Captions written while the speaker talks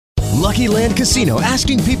Lucky Land Casino,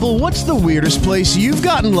 asking people, what's the weirdest place you've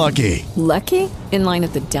gotten lucky? Lucky? In line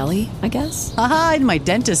at the deli, I guess? Aha, in my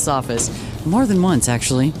dentist's office. More than once,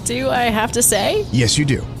 actually. Do I have to say? Yes, you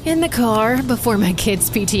do. In the car before my kids'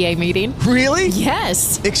 PTA meeting. Really?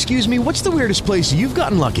 Yes. Excuse me, what's the weirdest place you've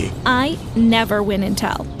gotten lucky? I never win and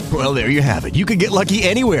tell. Well, there you have it. You can get lucky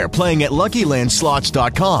anywhere, playing at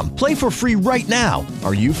LuckyLandSlots.com. Play for free right now.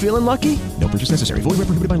 Are you feeling lucky? No purchase necessary. Void where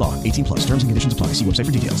prohibited by law. 18 plus. Terms and conditions apply. See website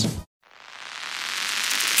for details.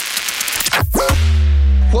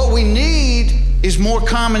 What we need is more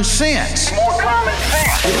common sense. More common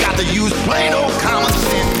sense. You got to use plain old common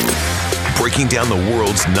sense. Breaking down the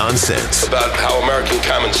world's nonsense about how American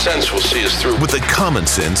common sense will see us through. with the common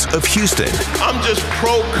sense of Houston. I'm just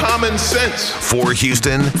pro common sense. For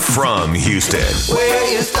Houston, from Houston.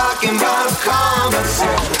 Where you talking about common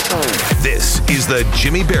sense? This is the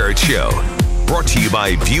Jimmy Barrett Show, brought to you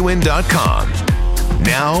by ViewIn.com.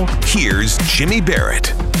 Now, here's Jimmy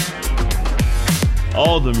Barrett.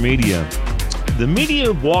 All the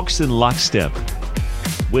media walks in lockstep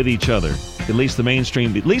with each other. At least the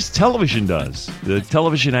mainstream, at least television does. The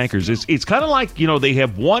television anchors. It's kind of like, they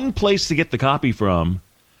have one place to get the copy from,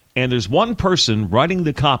 and there's one person writing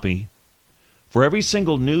the copy for every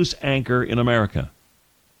single news anchor in America.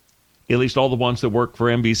 At least all the ones that work for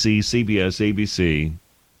NBC, CBS, ABC,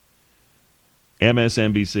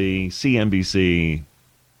 MSNBC, CNBC,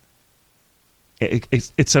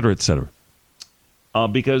 et cetera, et cetera.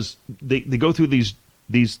 Because they go through these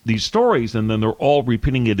stories, and then they're all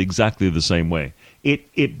repeating it exactly the same way.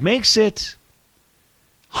 It makes it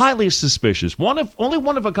highly suspicious. Only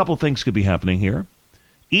one of a couple things could be happening here.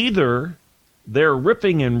 Either they're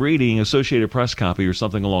ripping and reading Associated Press copy or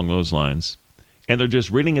something along those lines, and they're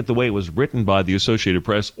just reading it the way it was written by the Associated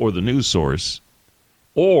Press or the news source.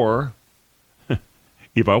 Or,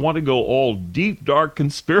 if I want to go all deep, dark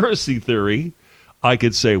conspiracy theory, I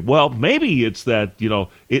could say, well, maybe it's that,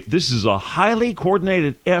 this is a highly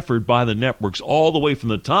coordinated effort by the networks all the way from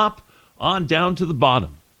the top on down to the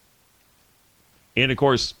bottom. And, of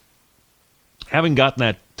course, having gotten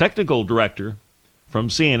that technical director from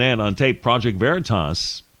CNN on tape, Project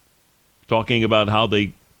Veritas, talking about how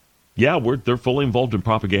they're fully involved in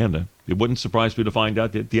propaganda. It wouldn't surprise me to find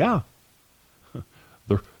out that, they're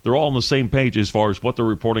all on the same page as far as what they're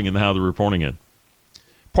reporting and how they're reporting it.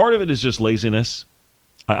 Part of it is just laziness.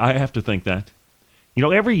 I have to think that.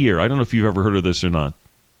 Every year, I don't know if you've ever heard of this or not.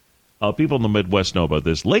 People in the Midwest know about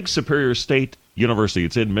this. Lake Superior State University,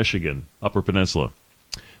 it's in Michigan, Upper Peninsula,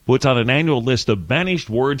 puts out an annual list of banished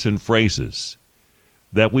words and phrases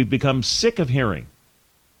that we've become sick of hearing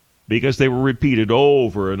because they were repeated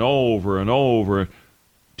over and over and over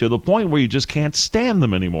to the point where you just can't stand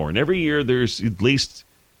them anymore. And every year, there's at least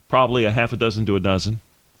probably a half a dozen to a dozen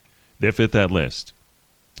that fit that list.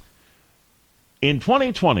 In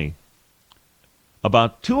 2020,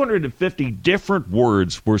 about 250 different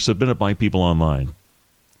words were submitted by people online.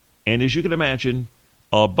 And as you can imagine,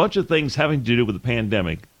 a bunch of things having to do with the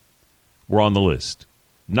pandemic were on the list.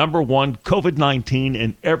 Number one, COVID-19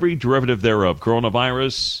 and every derivative thereof.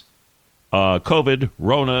 Coronavirus, COVID,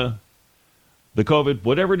 Rona, the COVID,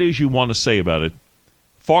 whatever it is you want to say about it.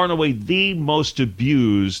 Far and away the most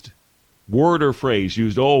abused word or phrase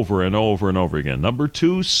used over and over and over again. Number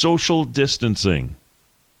two, social distancing.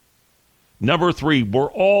 Number three, we're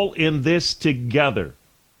all in this together.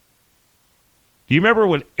 Do you remember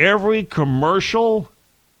when every commercial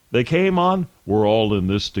that came on, we're all in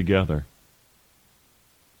this together?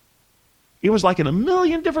 It was like in a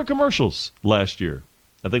million different commercials last year.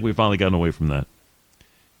 I think we've finally gotten away from that.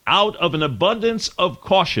 Out of an abundance of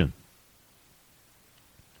caution.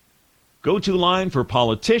 Go-to line for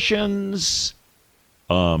politicians,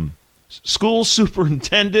 school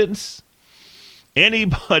superintendents,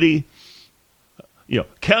 anybody,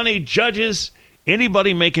 county judges,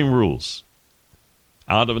 anybody making rules.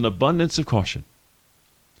 Out of an abundance of caution.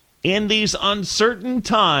 In these uncertain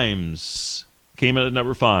times, came in at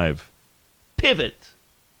number 5. Pivot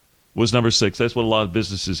was number 6. That's what a lot of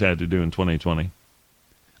businesses had to do in 2020.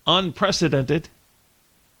 Unprecedented.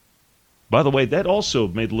 By the way, that also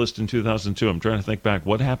made the list in 2002. I'm trying to think back.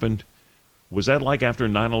 What happened? Was that like after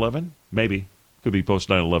 9/11? Maybe. Could be post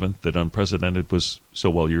 9/11 that unprecedented was so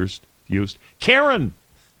well used. Karen!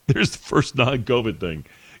 There's the first non-COVID thing.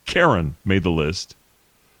 Karen made the list.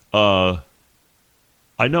 I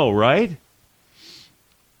know, right?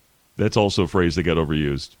 That's also a phrase that got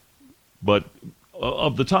overused. But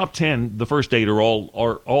of the top 10, the first 8 are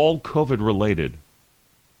all COVID related.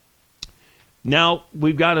 Now,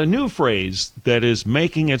 we've got a new phrase that is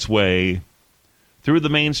making its way through the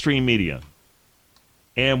mainstream media.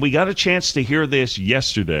 And we got a chance to hear this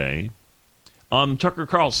yesterday on Tucker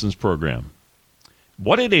Carlson's program.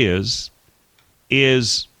 What it is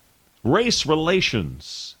race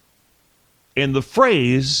relations. And the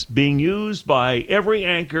phrase being used by every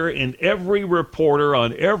anchor and every reporter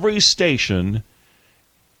on every station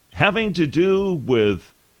having to do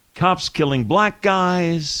with cops killing black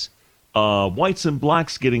guys, whites and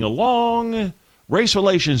blacks getting along, race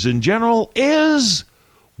relations in general, is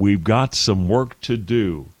we've got some work to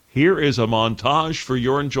do. Here is a montage for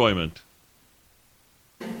your enjoyment.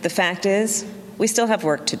 The fact is, we still have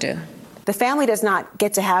work to do. The family does not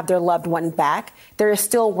get to have their loved one back. There is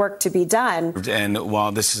still work to be done. And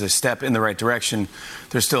while this is a step in the right direction,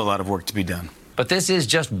 there's still a lot of work to be done. But this is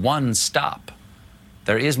just one stop.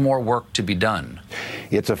 There is more work to be done.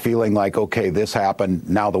 It's a feeling like, okay, this happened,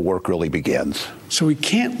 now the work really begins. So we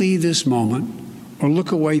can't leave this moment or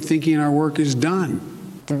look away thinking our work is done.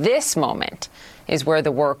 This moment is where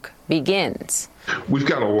the work begins. We've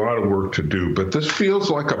got a lot of work to do, but this feels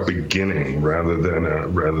like a beginning rather than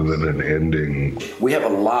an ending. We have a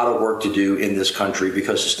lot of work to do in this country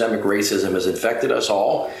because systemic racism has infected us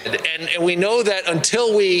all. And we know that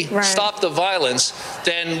until we stop the violence,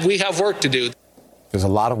 then we have work to do. There's a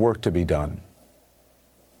lot of work to be done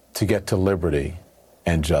to get to liberty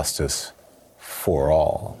and justice for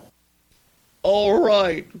all. All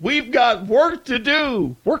right, we've got work to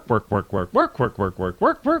do. Work.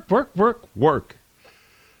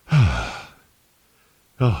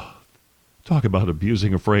 Oh, talk about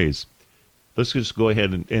abusing a phrase. Let's just go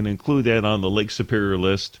ahead and include that on the Lake Superior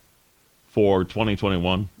list for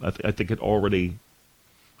 2021. I think it already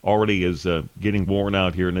is getting worn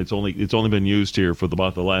out here, and it's only been used here for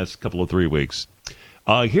about the last couple of 3 weeks.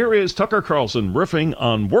 Here is Tucker Carlson riffing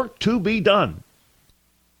on work to be done.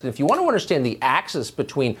 If you want to understand the axis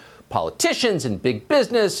between politicians and big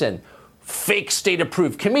business and fake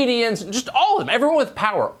state-approved comedians, just all of them, everyone with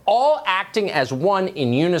power, all acting as one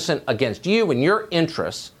in unison against you and your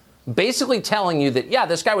interests, basically telling you that, yeah,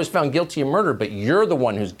 this guy was found guilty of murder, but you're the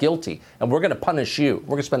one who's guilty, and we're going to punish you.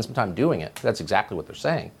 We're going to spend some time doing it. That's exactly what they're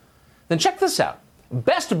saying. Then check this out.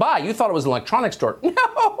 Best Buy, you thought it was an electronics store.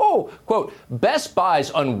 No! Quote, Best Buy's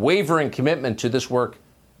unwavering commitment to this work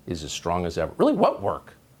is as strong as ever. Really, what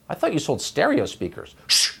work? I thought you sold stereo speakers.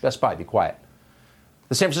 Shh, Best Buy, be quiet.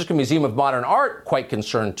 The San Francisco Museum of Modern Art, quite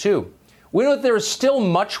concerned too. We know that there is still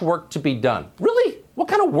much work to be done. Really? What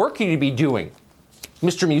kind of work are you to be doing,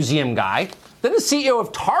 Mr. Museum Guy? Then the CEO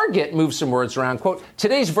of Target moved some words around. Quote,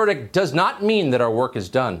 today's verdict does not mean that our work is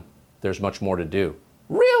done. There's much more to do.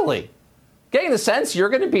 Really? Getting the sense you're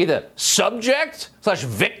going to be the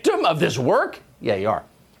subject/victim of this work? Yeah, you are.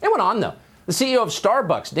 It went on, though. The CEO of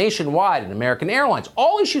Starbucks, Nationwide, and American Airlines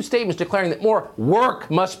all issued statements declaring that more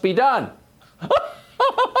work must be done.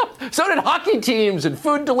 So did hockey teams and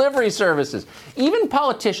food delivery services. Even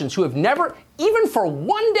politicians who have never, even for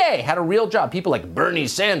one day, had a real job, people like Bernie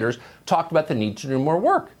Sanders, talked about the need to do more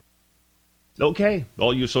work. Okay,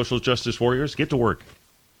 all you social justice warriors, get to work.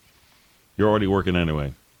 You're already working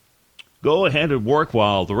anyway. Go ahead and work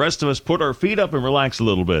while the rest of us put our feet up and relax a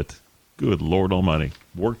little bit. Good Lord Almighty.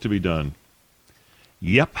 Work to be done.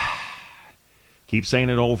 Yep. Keep saying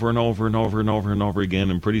it over and over and over and over and over again,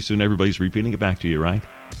 and pretty soon everybody's repeating it back to you, right?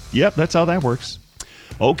 Yep, that's how that works.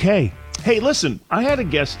 Okay. Hey, listen, I had a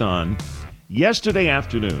guest on yesterday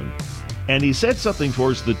afternoon, and he said something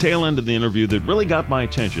towards the tail end of the interview that really got my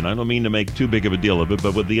attention. I don't mean to make too big of a deal of it,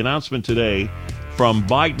 but with the announcement today from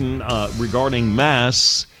Biden regarding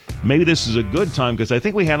masks, maybe this is a good time, because I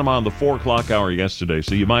think we had him on the 4 o'clock hour yesterday,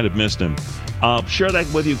 so you might have missed him. I'll share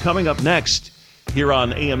that with you coming up next here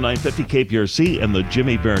on AM 950 KPRC and the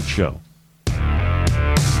Jimmy Barrett Show.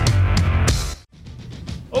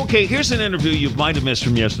 Okay, here's an interview you might have missed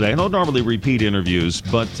from yesterday. I don't normally repeat interviews,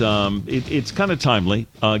 but it's kind of timely,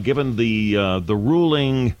 given the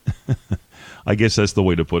ruling, I guess that's the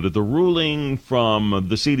way to put it, the ruling from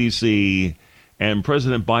the CDC and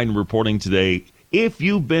President Biden reporting today, if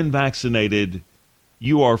you've been vaccinated,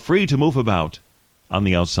 you are free to move about on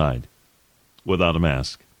the outside without a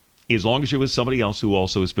mask, as long as you're with somebody else who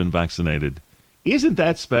also has been vaccinated. Isn't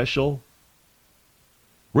that special?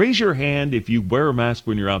 Raise your hand if you wear a mask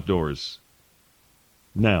when you're outdoors.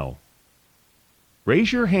 Now,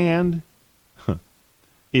 raise your hand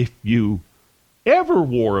if you ever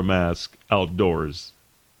wore a mask outdoors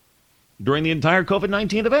during the entire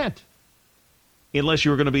COVID-19 event, unless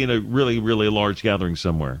you were going to be in a really, really large gathering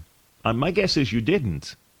somewhere. My guess is you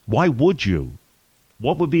didn't. Why would you?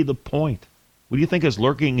 What would be the point? What do you think is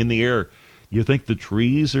lurking in the air? You think the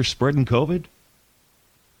trees are spreading COVID?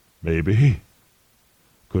 Maybe.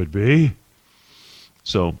 Could be.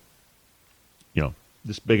 So,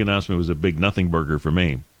 this big announcement was a big nothing burger for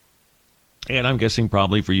me. And I'm guessing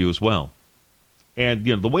probably for you as well. And,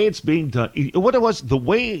 the way it's being done, what it was, the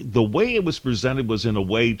way it was presented was in a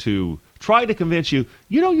way to try to convince you,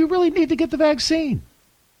 you really need to get the vaccine.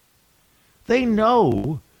 They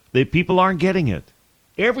know that people aren't getting it.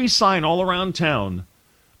 Every sign all around town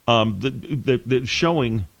that's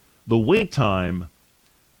showing the wait time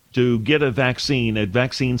to get a vaccine at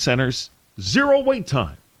vaccine centers, 0 wait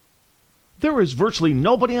time. There is virtually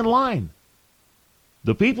nobody in line.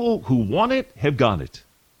 The people who want it have got it,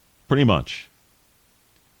 pretty much.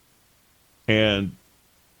 And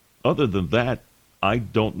other than that, I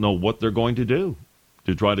don't know what they're going to do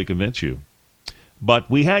to try to convince you. But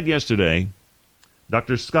we had yesterday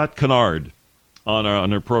Dr. Scott Kennard on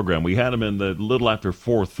our program. We had him in the little after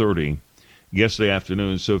 4:30 yesterday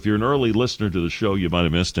afternoon. So if you're an early listener to the show, you might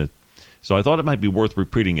have missed it. So I thought it might be worth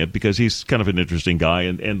repeating it because he's kind of an interesting guy.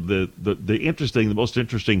 And the most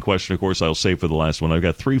interesting question, of course, I'll save for the last one. I've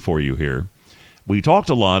got 3 for you here. We talked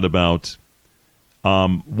a lot about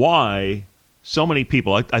why so many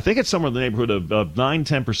people, I think it's somewhere in the neighborhood of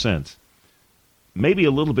 9-10%, maybe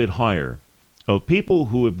a little bit higher, of people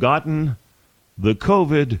who have gotten the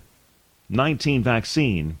COVID-19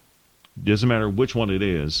 vaccine, doesn't matter which one it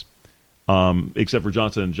is, except for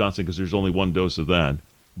Johnson & Johnson because there's only one dose of that.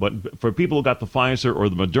 But for people who got the Pfizer or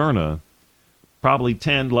the Moderna, probably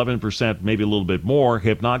 10, 11%, maybe a little bit more,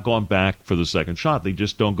 have not gone back for the second shot. They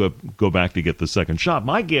just don't go back to get the second shot.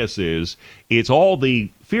 My guess is it's all the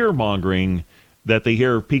fear-mongering that they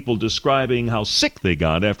hear people describing how sick they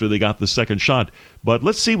got after they got the second shot. But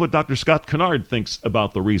let's see what Dr. Scott Kennard thinks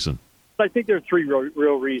about the reason. I think there are 3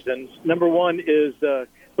 real reasons. Number one is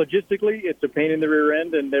logistically, it's a pain in the rear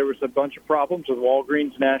end, and there was a bunch of problems with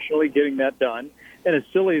Walgreens nationally getting that done. And as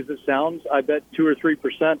silly as it sounds, I bet 2 or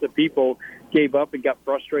 3% of people gave up and got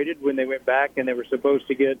frustrated when they went back and they were supposed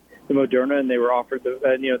to get the Moderna and they were offered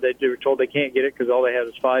they were told they can't get it because all they have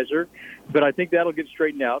is Pfizer. But I think that'll get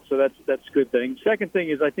straightened out, so that's a good thing. Second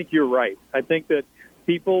thing is I think you're right. I think that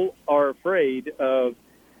people are afraid of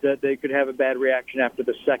that they could have a bad reaction after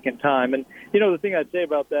the second time. And, the thing I'd say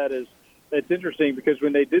about that is it's interesting because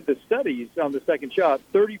when they did the studies on the second shot,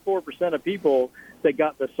 34% of people that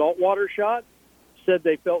got the saltwater shot said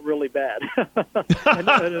they felt really bad. and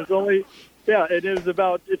it was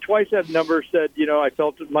about twice that number said, I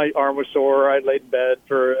felt my arm was sore. I laid in bed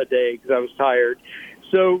for a day because I was tired.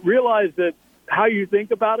 So realize that how you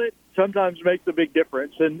think about it sometimes makes a big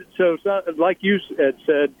difference. And so like you had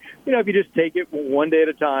said, if you just take it one day at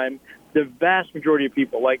a time, the vast majority of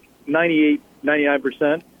people, like 98,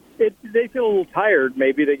 99%, they feel a little tired.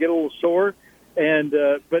 Maybe they get a little sore. And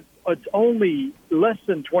but it's only less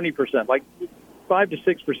than 20%, like 5 to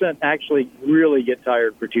 6% actually really get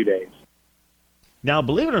tired for 2 days. Now,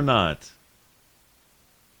 believe it or not,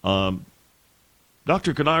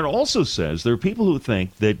 Dr. Kennard also says there are people who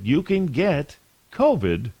think that you can get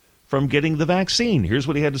COVID from getting the vaccine. Here's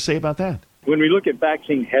what he had to say about that. When we look at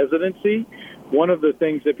vaccine hesitancy, one of the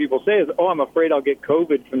things that people say is, I'm afraid I'll get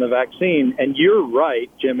COVID from the vaccine. And you're right,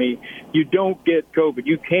 Jimmy. You don't get COVID.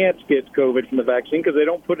 You can't get COVID from the vaccine because they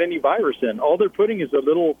don't put any virus in. All they're putting is a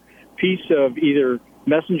little piece of either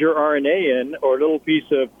messenger RNA in or a little piece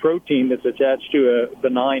of protein that's attached to a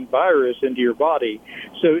benign virus into your body.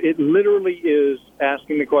 So it literally is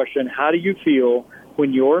asking the question, how do you feel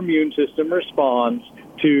when your immune system responds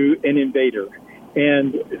to an invader?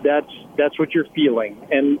 And that's what you're feeling.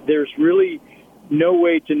 And there's really no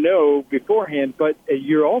way to know beforehand, but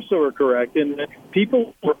you also are correct in that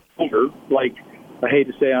people who are older, like I hate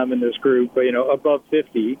to say I'm in this group, but above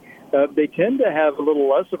 50, they tend to have a little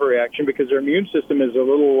less of a reaction because their immune system is a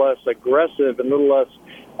little less aggressive and a little less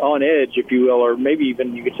on edge, if you will, or maybe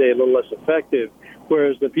even you could say a little less effective.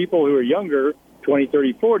 Whereas the people who are younger, 20,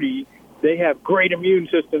 30, 40, they have great immune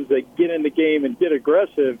systems. They get in the game and get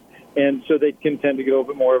aggressive, and so they can tend to get a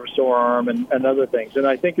little bit more of a sore arm and other things. And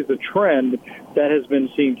I think it's a trend that has been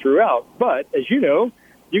seen throughout. But as you know,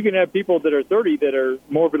 you can have people that are 30 that are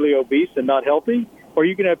morbidly obese and not healthy, or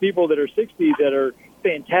you can have people that are 60 that are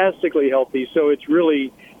fantastically healthy. So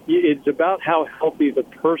it's about how healthy the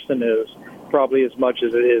person is, probably as much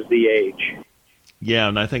as it is the age. Yeah,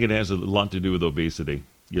 and I think it has a lot to do with obesity.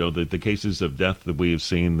 The cases of death that we have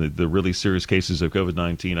seen, the really serious cases of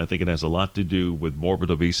COVID-19, I think it has a lot to do with morbid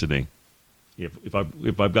obesity. If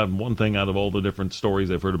I've gotten one thing out of all the different stories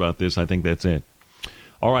I've heard about this, I think that's it.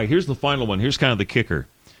 All right, here's the final one. Here's kind of the kicker.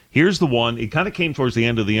 Here's the one. It kind of came towards the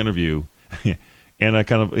end of the interview, and it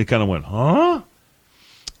kind of went, huh?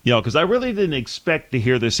 Because I really didn't expect to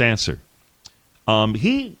hear this answer.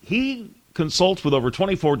 He consults with over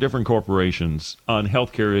 24 different corporations on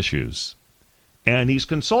healthcare issues. And he's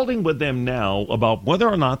consulting with them now about whether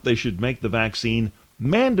or not they should make the vaccine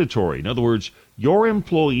mandatory. In other words, your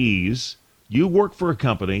employees, you work for a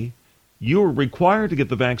company, you're required to get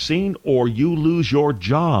the vaccine or you lose your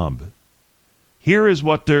job. Here is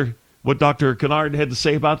what Dr. Kennard had to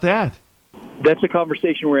say about that. That's a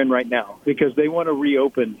conversation we're in right now because they want to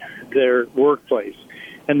reopen their workplace.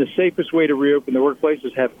 And the safest way to reopen the workplace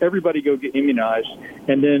is have everybody go get immunized,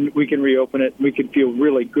 and then we can reopen it. We can feel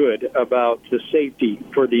really good about the safety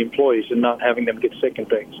for the employees and not having them get sick and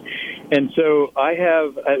things. And so I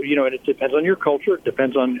have, and it depends on your culture. It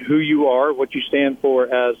depends on who you are, what you stand for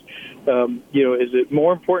as, is it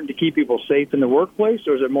more important to keep people safe in the workplace,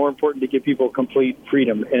 or is it more important to give people complete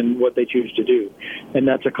freedom in what they choose to do? And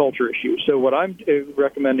that's a culture issue. So what I'm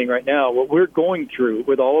recommending right now, what we're going through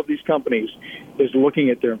with all of these companies is looking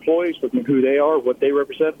at their employees, looking at who they are, what they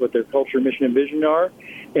represent, what their culture, mission, and vision are,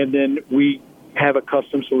 and then we have a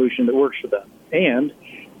custom solution that works for them. And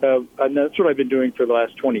that's what I've been doing for the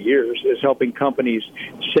last 20 years, is helping companies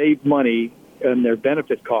save money on their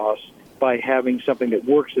benefit costs by having something that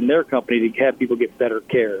works in their company to have people get better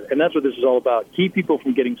care. And that's what this is all about, keep people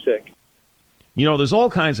from getting sick. There's all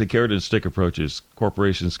kinds of carrot and stick approaches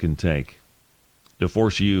corporations can take to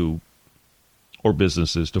force you, or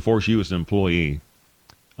businesses, to force you as an employee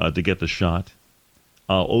to get the shot.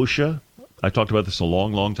 OSHA, I talked about this a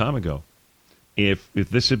long, long time ago. If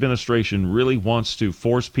this administration really wants to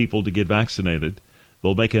force people to get vaccinated,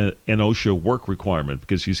 they'll make an OSHA work requirement,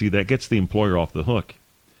 because you see, that gets the employer off the hook.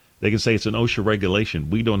 They can say it's an OSHA regulation.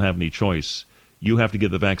 We don't have any choice. You have to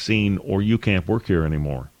get the vaccine or you can't work here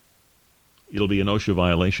anymore. It'll be an OSHA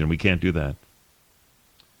violation. We can't do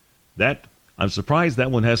that. I'm surprised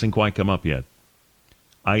that one hasn't quite come up yet.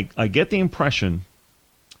 I get the impression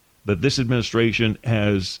that this administration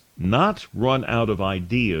has not run out of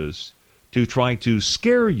ideas to try to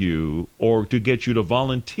scare you or to get you to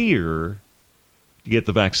volunteer to get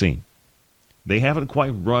the vaccine. They haven't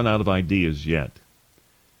quite run out of ideas yet.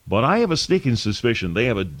 But I have a sneaking suspicion they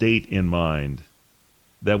have a date in mind,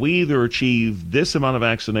 that we either achieve this amount of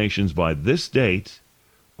vaccinations by this date,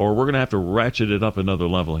 or we're going to have to ratchet it up another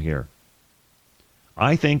level here.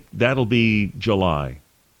 I think that'll be July.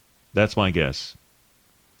 That's my guess.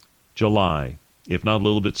 July, if not a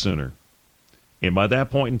little bit sooner. And by that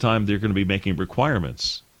point in time, they're going to be making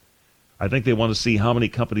requirements. I think they want to see how many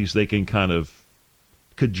companies they can kind of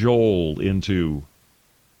cajole into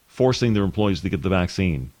forcing their employees to get the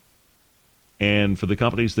vaccine. And for the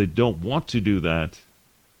companies that don't want to do that,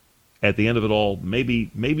 at the end of it all, maybe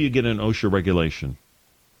you get an OSHA regulation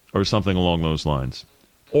or something along those lines.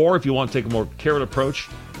 Or if you want to take a more carrot approach,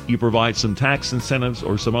 you provide some tax incentives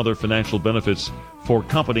or some other financial benefits for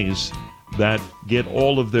companies that get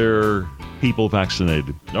all of their people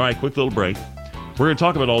vaccinated. All right, quick little break. We're going to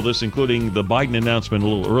talk about all this, including the Biden announcement a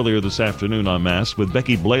little earlier this afternoon on Mass with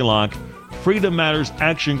Becky Blaylock, Freedom Matters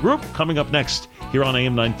Action Group, coming up next here on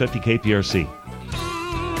AM 950 KPRC.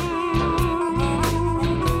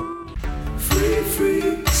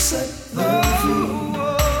 Free, set them free.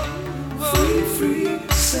 Free,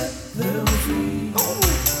 set them free.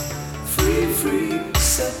 Free,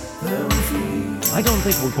 set them free. I don't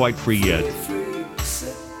think we're quite free yet.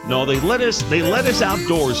 No, they let us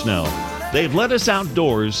outdoors now. They've let us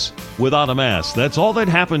outdoors without a mask. That's all that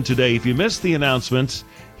happened today. If you missed the announcements,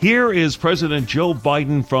 here is President Joe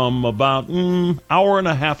Biden from about hour and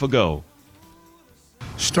a half ago.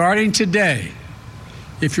 Starting today,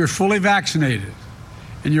 if you're fully vaccinated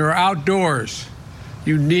and you're outdoors,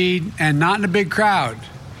 you need, and not in a big crowd,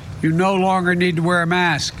 you no longer need to wear a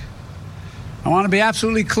mask. I want to be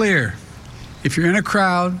absolutely clear. If you're in a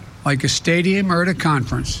crowd, like a stadium or at a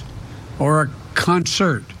conference or a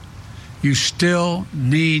concert, you still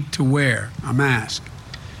need to wear a mask,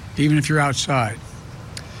 even if you're outside.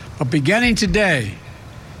 But beginning today,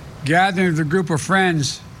 gathering with a group of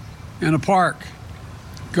friends in a park,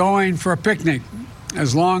 going for a picnic,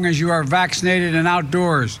 as long as you are vaccinated and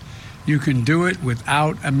outdoors, you can do it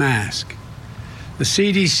without a mask. The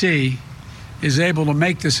CDC is able to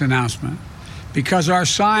make this announcement because our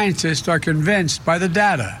scientists are convinced by the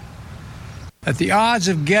data that the odds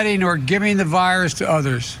of getting or giving the virus to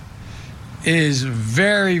others is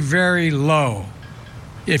very, very low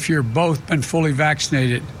if you're both been fully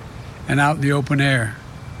vaccinated and out in the open air.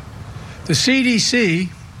 The CDC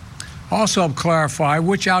also helped clarify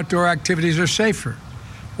which outdoor activities are safer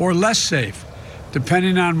or less safe,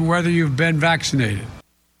 depending on whether you've been vaccinated.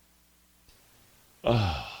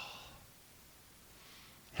 How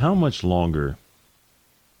much longer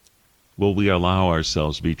will we allow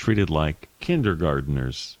ourselves to be treated like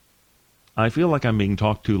kindergartners? I feel like I'm being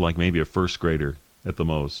talked to like maybe a first grader at the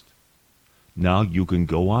most. Now you can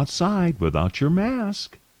go outside without your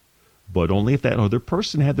mask, but only if that other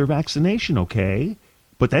person had their vaccination, okay?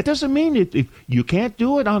 But that doesn't mean if you can't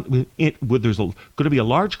do it when there's going to be a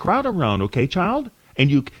large crowd around, okay, child?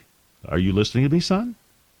 And are you listening to me, son?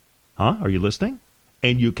 Huh? Are you listening?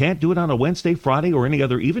 And you can't do it on a Wednesday, Friday, or any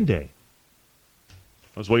other even day.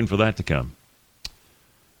 I was waiting for that to come.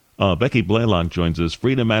 Becky Blaylock joins us,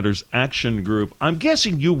 Freedom Matters Action Group. I'm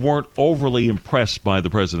guessing you weren't overly impressed by the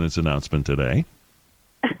president's announcement today.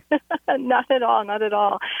 Not at all, not at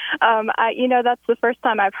all. That's the first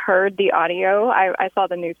time I've heard the audio. I saw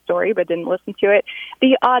the news story but didn't listen to it.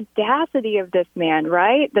 The audacity of this man,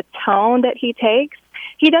 right? The tone that he takes.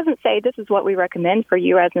 He doesn't say, this is what we recommend for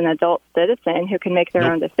you as an adult citizen who can make their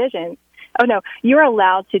own decisions. Oh, no, you're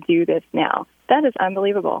allowed to do this now. That is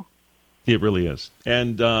unbelievable. It really is.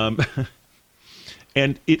 And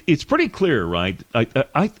and it's pretty clear, right?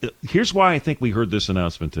 Here's why I think we heard this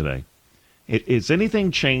announcement today. Has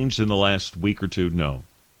anything changed in the last week or two? No.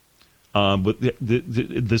 But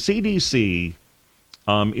the CDC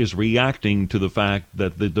is reacting to the fact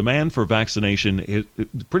that the demand for vaccination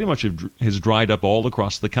pretty much has dried up all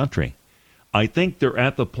across the country. I think they're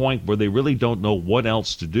at the point where they really don't know what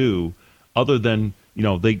else to do other than,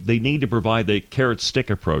 they need to provide the carrot stick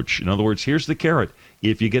approach. In other words, here's the carrot.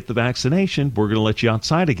 If you get the vaccination, we're going to let you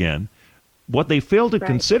outside again. What they fail to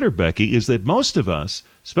consider, Becky, is that most of us,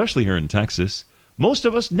 especially here in Texas, most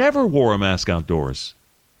of us never wore a mask outdoors.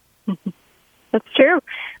 That's true.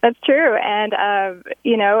 That's true. And,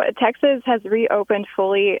 Texas has reopened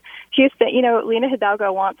fully. Houston, Lena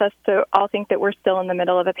Hidalgo wants us to all think that we're still in the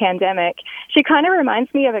middle of a pandemic. She kind of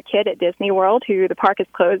reminds me of a kid at Disney World who the park is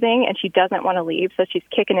closing and she doesn't want to leave, so she's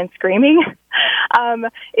kicking and screaming.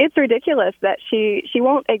 It's ridiculous that she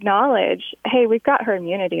won't acknowledge, hey, we've got herd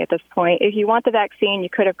immunity at this point. If you want the vaccine, you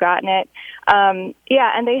could have gotten it. And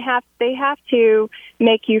they have to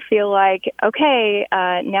make you feel like, okay,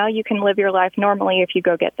 now you can live your life normally if you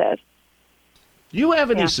go get this. You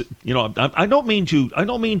have any, I don't mean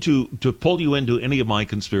to pull you into any of my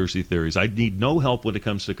conspiracy theories. I need no help when it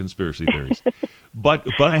comes to conspiracy theories. but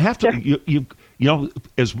I have to,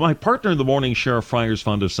 as my partner in the morning, Sheriff Fryer's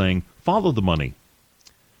fond of saying, follow the money.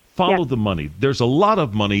 Follow the money. There's a lot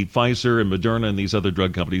of money Pfizer and Moderna and these other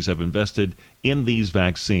drug companies have invested in these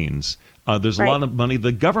vaccines. There's a lot of money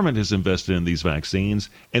the government has invested in these vaccines,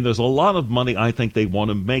 and there's a lot of money I think they want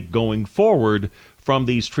to make going forward from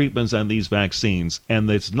these treatments and these vaccines, and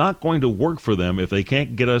it's not going to work for them if they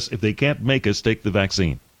can't make us take the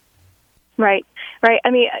vaccine. Right.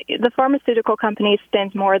 I mean, the pharmaceutical companies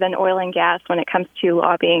spend more than oil and gas when it comes to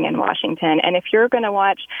lobbying in Washington. And if you're going to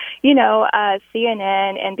watch, CNN,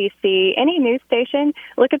 NBC, any news station,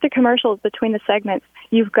 look at the commercials between the segments.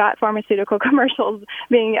 You've got pharmaceutical commercials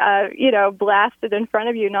being, blasted in front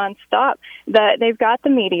of you nonstop. They've got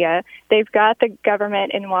the media, they've got the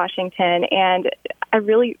government in Washington, and I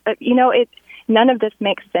really, none of this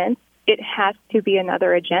makes sense. It has to be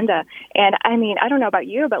another agenda. And I mean, I don't know about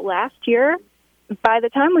you, but last year, by the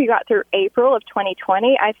time we got through April of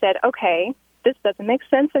 2020, I said, okay, this doesn't make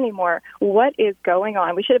sense anymore. What is going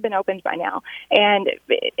on? We should have been opened by now. And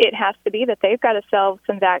it has to be that they've got to sell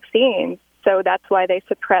some vaccines. So that's why they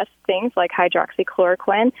suppress things like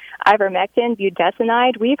hydroxychloroquine, ivermectin,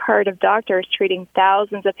 budesonide. We've heard of doctors treating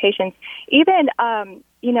thousands of patients, even,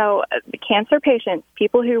 cancer patients,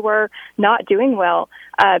 people who were not doing well.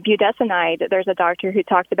 Budesonide, there's a doctor who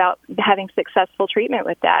talked about having successful treatment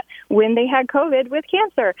with that when they had COVID with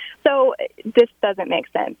cancer. So this doesn't make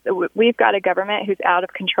sense. We've got a government who's out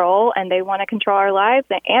of control, and they want to control our lives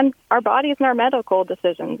and our bodies and our medical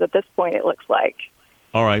decisions at this point, it looks like.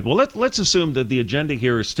 All right. Well, let's assume that the agenda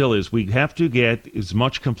here still is we have to get as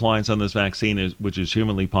much compliance on this vaccine which is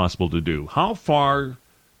humanly possible to do. How far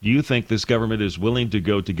do you think this government is willing to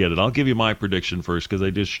go to get it? I'll give you my prediction first because I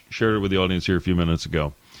just shared it with the audience here a few minutes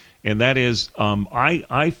ago. And that is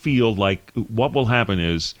I feel like what will happen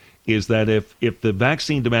is that if the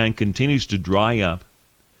vaccine demand continues to dry up,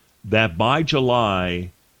 that by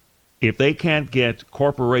July, if they can't get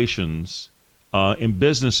corporations and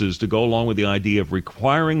businesses to go along with the idea of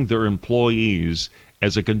requiring their employees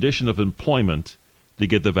as a condition of employment to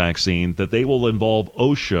get the vaccine, that they will involve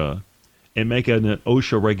OSHA and make an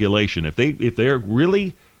OSHA regulation. If they're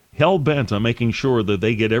really hell-bent on making sure that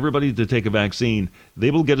they get everybody to take a vaccine,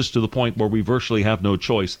 they will get us to the point where we virtually have no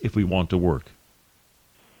choice if we want to work.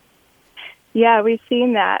 Yeah, we've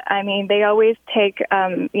seen that. I mean, they always take,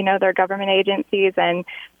 their government agencies and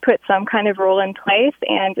put some kind of rule in place,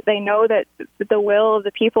 and they know that the will of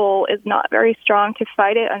the people is not very strong to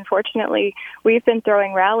fight it. Unfortunately, we've been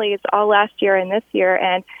throwing rallies all last year and this year,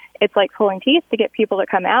 and it's like pulling teeth to get people to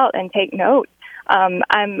come out and take note.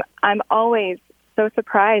 I'm always so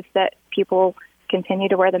surprised that people continue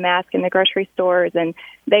to wear the mask in the grocery stores, and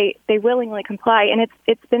they willingly comply. And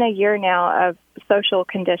it's been a year now of social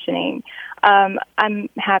conditioning. I'm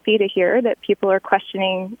happy to hear that people are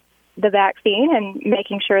questioning the vaccine and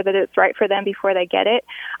making sure that it's right for them before they get it.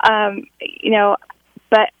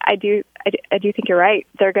 But I do think you're right.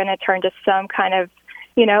 They're going to turn to some kind of,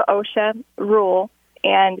 OSHA rule,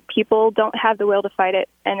 and people don't have the will to fight it,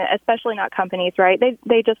 and especially not companies, right?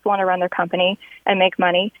 They just want to run their company and make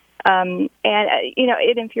money.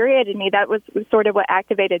 It infuriated me. That was sort of what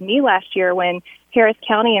activated me last year when Harris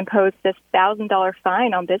County imposed this $1,000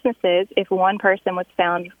 fine on businesses if one person was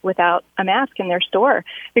found without a mask in their store.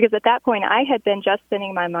 Because at that point, I had been just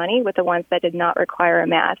spending my money with the ones that did not require a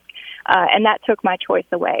mask. And that took my choice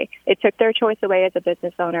away. It took their choice away as a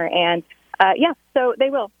business owner. And, so they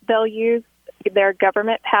will. They'll use their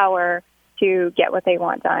government power to get what they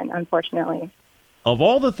want done, unfortunately. Of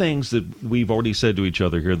all the things that we've already said to each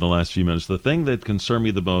other here in the last few minutes, the thing that concerned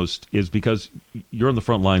me the most is, because you're on the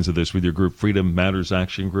front lines of this with your group, Freedom Matters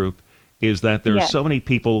Action Group, is that there are so many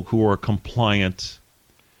people who are compliant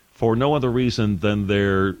for no other reason than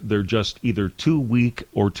they're just either too weak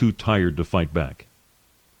or too tired to fight back.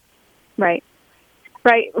 Right.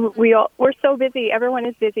 We're so busy. Everyone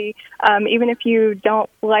is busy. Even if you don't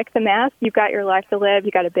like the mask, you've got your life to live.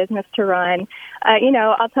 You've got a business to run.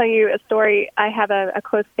 I'll tell you a story. I have a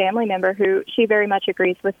close family member who she very much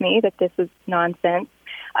agrees with me that this is nonsense.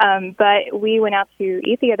 But we went out to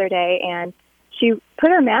eat the other day, and she put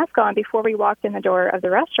her mask on before we walked in the door of the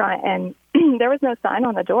restaurant, and there was no sign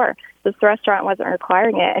on the door. This restaurant wasn't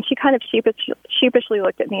requiring it. And she kind of sheepishly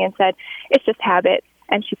looked at me and said, "It's just habit."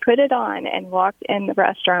 And she put it on and walked in the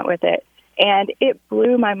restaurant with it. And it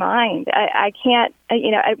blew my mind. I can't,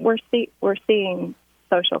 we're seeing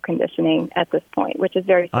social conditioning at this point, which is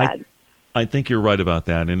very sad. I think you're right about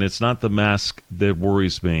that. And it's not the mask that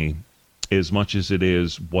worries me as much as it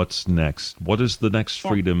is what's next. What is the next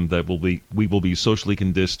freedom that we will be socially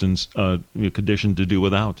conditioned to do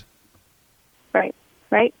without?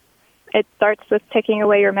 Right. It starts with taking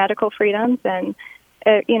away your medical freedoms, and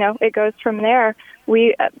it goes from there.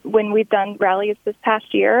 When we've done rallies this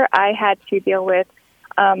past year, I had to deal with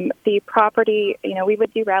the property. We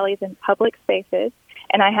would do rallies in public spaces,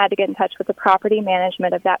 and I had to get in touch with the property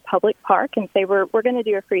management of that public park and say, we're going to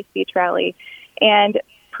do a free speech rally. And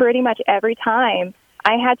pretty much every time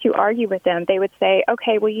I had to argue with them, they would say,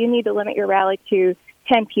 okay, well, you need to limit your rally to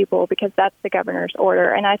 10 people because that's the governor's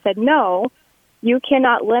order. And I said, no, you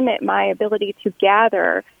cannot limit my ability to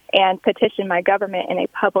gather and petition my government in a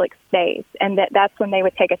public space. And that's when they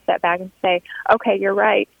would take a step back and say, okay, you're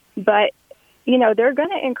right. But, they're going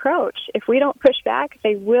to encroach. If we don't push back,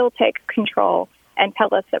 they will take control and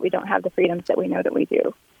tell us that we don't have the freedoms that we know that we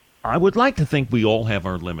do. I would like to think we all have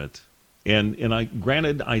our limit. And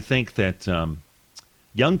I think that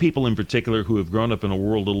young people in particular who have grown up in a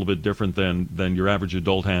world a little bit different than your average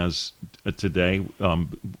adult has today,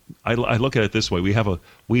 I look at it this way. We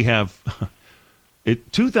have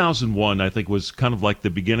 2001, I think, was kind of like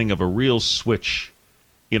the beginning of a real switch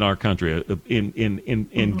in our country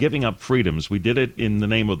in giving up freedoms. We did it in the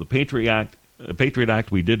name of the Patriot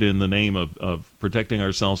Act. We did it in the name of protecting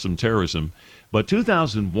ourselves from terrorism. But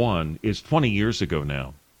 2001 is 20 years ago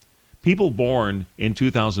now. People born in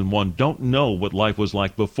 2001 don't know what life was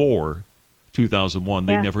like before 2001.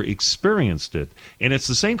 They never experienced it. And it's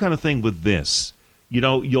the same kind of thing with this.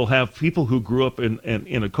 You'll have people who grew up in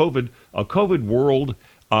a COVID world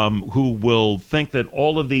who will think that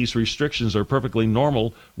all of these restrictions are perfectly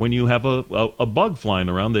normal when you have a bug flying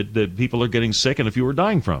around that people are getting sick and if you were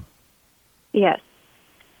dying from. Yes.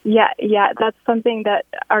 Yeah, that's something that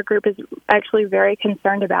our group is actually very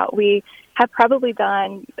concerned about. We have probably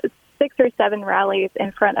done 6 or 7 rallies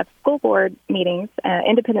in front of school board meetings,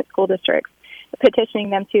 independent school districts, petitioning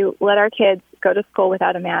them to let our kids go to school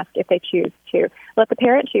without a mask if they choose to. Let the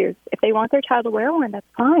parent choose. If they want their child to wear one, that's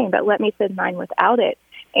fine, but let me send mine without it.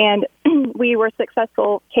 And we were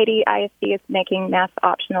successful. Katy ISD is making masks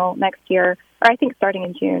optional next year, or I think starting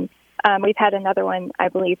in June. We've had another one, I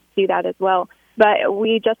believe, do that as well. But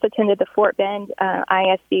we just attended the Fort Bend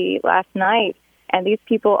ISD last night, and these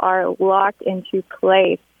people are locked into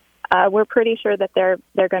place. We're pretty sure that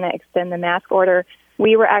they're going to extend the mask order.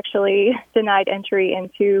 We were actually denied entry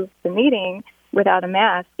into the meeting without a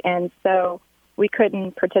mask, and so we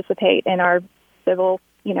couldn't participate in our civil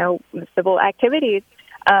activities.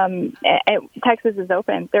 Texas is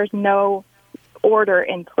open. There's no order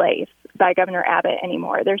in place by Governor Abbott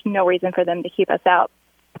anymore. There's no reason for them to keep us out.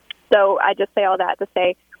 So I just say all that to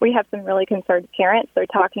say we have some really concerned parents. They're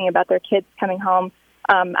talking about their kids coming home.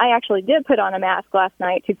 I actually did put on a mask last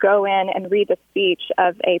night to go in and read the speech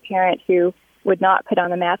of a parent who would not put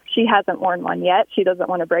on a mask. She hasn't worn one yet. She doesn't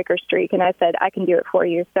want to break her streak. And I said, I can do it for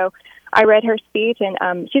you. So I read her speech,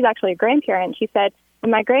 and she's actually a grandparent. She said,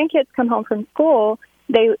 when my grandkids come home from school,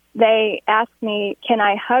 they ask me, can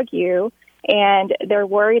I hug you? And they're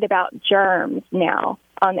worried about germs now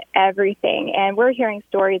on everything. And we're hearing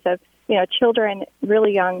stories of, children,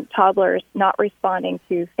 really young toddlers, not responding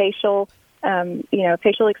to facial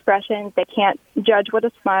expressions. They can't judge what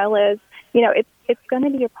a smile is. It's going to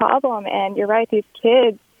be a problem. And you're right, these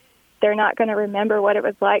kids, they're not going to remember what it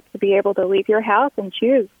was like to be able to leave your house and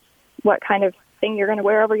choose what kind of thing you're going to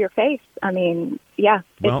wear over your face. I mean,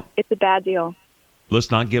 it's a bad deal. Let's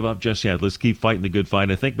not give up just yet. Let's keep fighting the good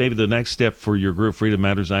fight. I think maybe the next step for your group, Freedom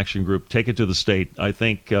Matters Action Group, take it to the state. I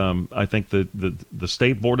think the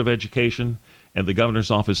State Board of Education and the governor's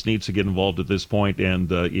office needs to get involved at this point. And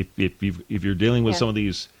if you're dealing with some of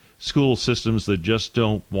these school systems that just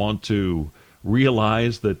don't want to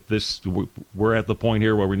realize that we're at the point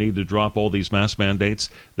here where we need to drop all these mask mandates,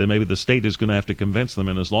 then maybe the state is going to have to convince them.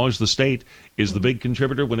 And as long as the state is the big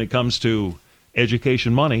contributor when it comes to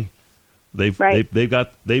education money, they've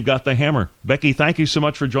got the hammer. Becky, thank you so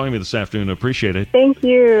much for joining me this afternoon. I appreciate it. Thank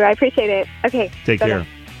you. I appreciate it. Okay. Take care.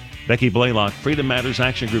 Becky Blaylock, Freedom Matters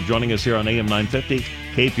Action Group, joining us here on AM 950,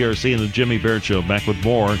 KPRC, and the Jimmy Barrett Show. Back with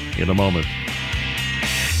more in a moment.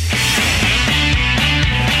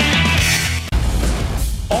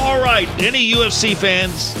 All right, any UFC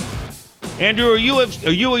fans? Andrew, are you a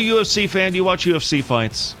UFC fan? Do you watch UFC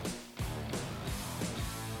fights?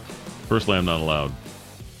 Personally, I'm not allowed.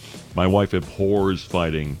 My wife abhors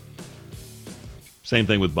fighting. Same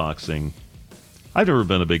thing with boxing. I've never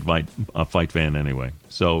been a big fight fan anyway.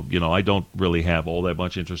 So, I don't really have all that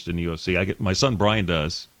much interest in UFC. My son Brian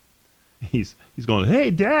does. He's going,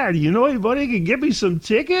 hey, Dad, you know anybody who can get me some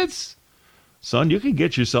tickets? Son, you can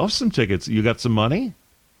get yourself some tickets. You got some money?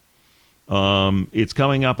 It's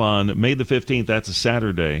coming up on May the 15th. That's a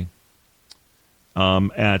Saturday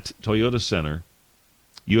at Toyota Center.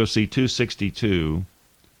 UFC 262.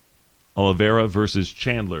 Oliveira versus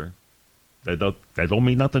Chandler. That don't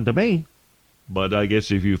mean nothing to me, but I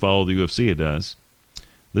guess if you follow the UFC, it does.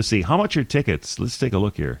 Let's see. How much are tickets? Let's take a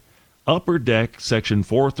look here. Upper Deck, Section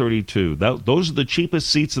 432. Those are the cheapest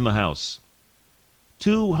seats in the house.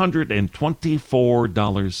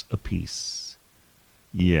 $224 a piece.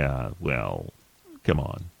 Yeah, well, come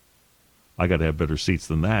on. I got to have better seats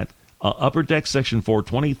than that. Upper Deck, Section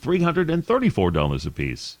 420, $334 a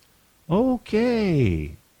piece.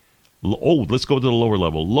 Okay. Oh, let's go to the lower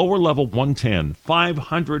level. Lower level 110,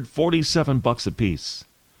 $547 a piece.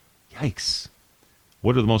 Yikes!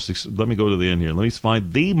 What are the most? Let me go to the end here. Let me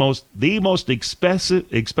find the most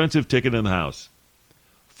expensive ticket in the house.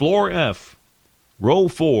 Floor F, row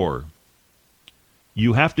 4.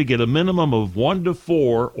 You have to get a minimum of 1 to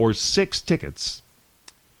 4 or 6 tickets.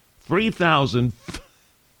 3,000.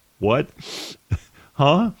 What?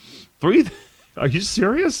 Huh? Are you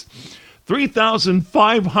serious?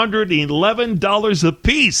 $3,511 a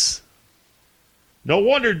piece. No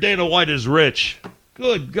wonder Dana White is rich.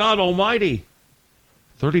 Good God Almighty.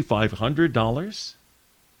 $3,500?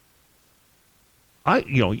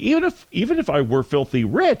 Even if I were filthy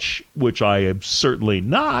rich, which I am certainly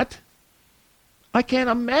not, I can't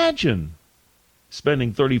imagine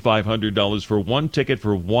spending $3,500 for one ticket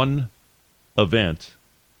for one event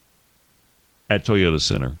at Toyota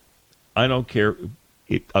Center. I don't care.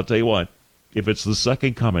 I'll tell you what. If it's the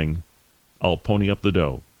second coming, I'll pony up the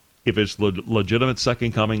dough. If it's legitimate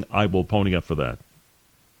second coming, I will pony up for that.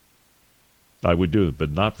 I would do it,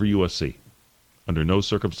 but not for USC. Under no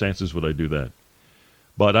circumstances would I do that.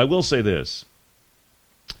 But I will say this.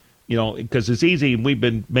 Because it's easy. We've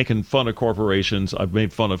been making fun of corporations. I've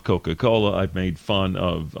made fun of Coca-Cola. I've made fun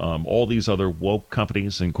of all these other woke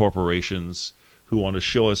companies and corporations who want to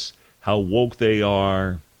show us how woke they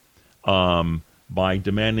are by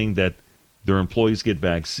demanding that their employees get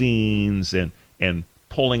vaccines and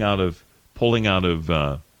pulling out of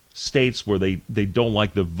states where they don't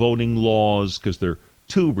like the voting laws because they're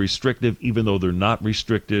too restrictive, even though they're not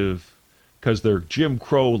restrictive, because they're Jim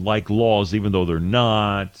Crow-like laws, even though they're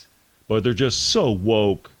not. But they're just so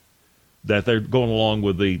woke that they're going along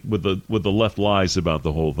with the left lies about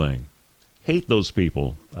the whole thing. Hate those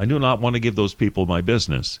people. I do not want to give those people my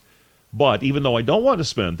business. But even though I don't want to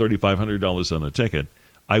spend $3,500 on a ticket,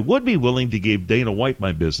 I would be willing to give Dana White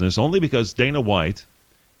my business only because Dana White,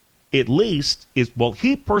 at least,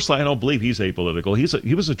 he personally, I don't believe he's apolitical.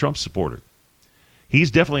 He was a Trump supporter. He's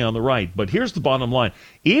definitely on the right. But here's the bottom line.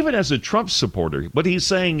 Even as a Trump supporter, what he's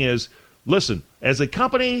saying is, listen, as a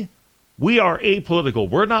company, we are apolitical.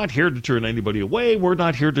 We're not here to turn anybody away. We're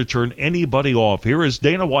not here to turn anybody off. Here is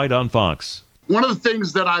Dana White on Fox. One of the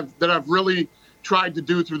things that I've really tried to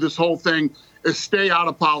do through this whole thing is stay out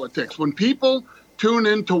of politics. When people tune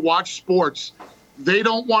in to watch sports, they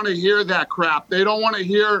don't want to hear that crap. They don't want to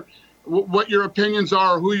hear what your opinions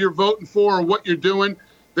are, or who you're voting for, or what you're doing.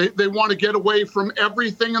 They want to get away from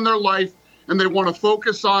everything in their life, and they want to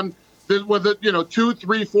focus on whether 2,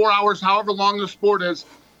 3, 4 hours, however long the sport is.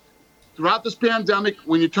 Throughout this pandemic,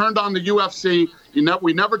 when you turned on the UFC,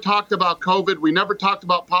 we never talked about COVID. We never talked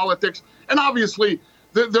about politics. And obviously,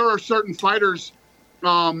 there are certain fighters,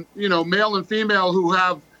 male and female, who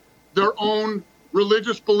have their own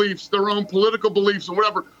religious beliefs, their own political beliefs, and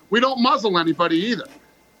whatever. We don't muzzle anybody either.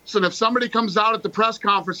 So if somebody comes out at the press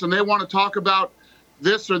conference and they want to talk about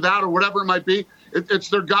this or that or whatever it might be, it's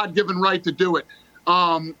their God-given right to do it.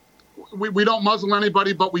 We don't muzzle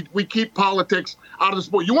anybody, but we keep politics out of the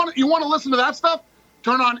sport. You want to listen to that stuff?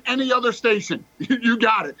 Turn on any other station. You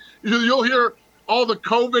got it. You'll hear all the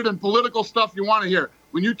COVID and political stuff you want to hear.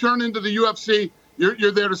 When you turn into the UFC,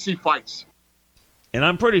 you're there to see fights. And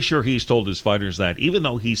I'm pretty sure he's told his fighters that, even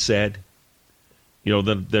though he said,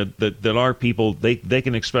 that our people, they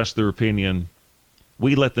can express their opinion.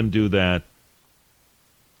 We let them do that.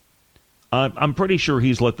 I'm pretty sure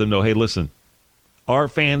he's let them know, hey, listen, our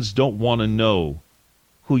fans don't want to know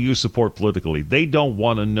who you support politically. They don't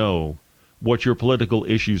want to know what your political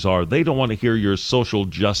issues are. They don't want to hear your social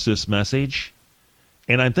justice message.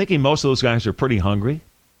 And I'm thinking most of those guys are pretty hungry,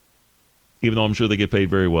 even though I'm sure they get paid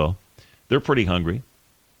very well. They're pretty hungry.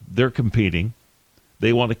 They're competing.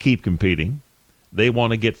 They want to keep competing. They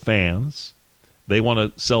want to get fans. They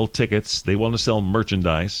want to sell tickets. They want to sell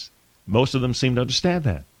merchandise. Most of them seem to understand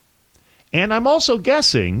that. And I'm also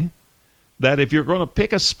guessing that if you're going to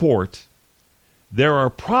pick a sport, there are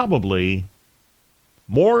probably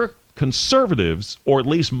more conservatives, or at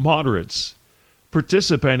least moderates,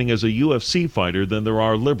 participating as a UFC fighter than there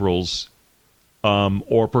are liberals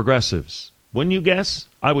or progressives. Wouldn't you guess?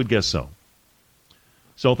 I would guess so.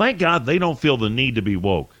 So thank God they don't feel the need to be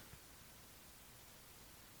woke.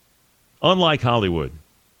 Unlike Hollywood,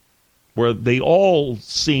 where they all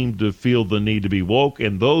seem to feel the need to be woke,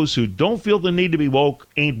 and those who don't feel the need to be woke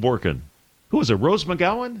ain't working. Who is it, Rose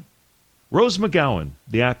McGowan? Rose McGowan,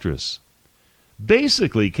 the actress,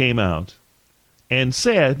 basically came out and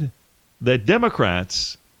said that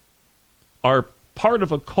Democrats are part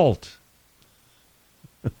of a cult.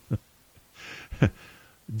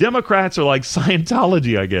 Democrats are like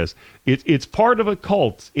Scientology, I guess. It's part of a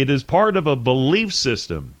cult. It is part of a belief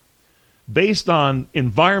system based on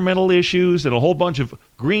environmental issues and a whole bunch of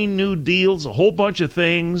Green New Deals, a whole bunch of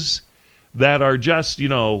things that are just,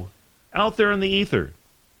 out there in the ether,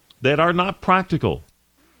 that are not practical,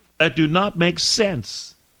 that do not make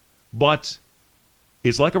sense. But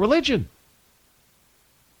it's like a religion.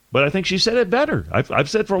 But I think she said it better. I've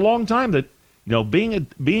said for a long time that, being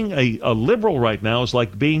a liberal right now is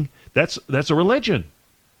like that's a religion.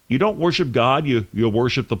 You don't worship God. You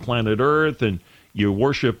worship the planet Earth, and you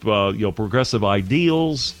worship progressive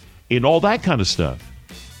ideals and all that kind of stuff.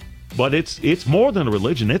 But it's more than a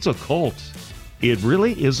religion. It's a cult. It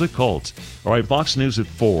really is a cult. All right, Fox News at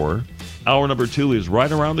 4. Hour number 2 is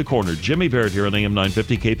right around the corner. Jimmy Barrett here on AM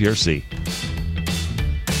 950 KPRC.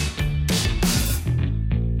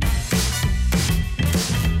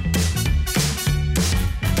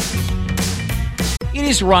 It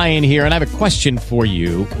is Ryan here, and I have a question for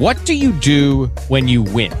you. What do you do when you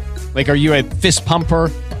win? Like, are you a fist pumper,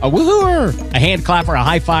 a woohooer, a hand clapper, a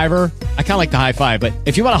high fiver? I kind of like the high five, but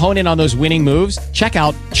if you want to hone in on those winning moves, check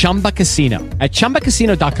out Chumba Casino. At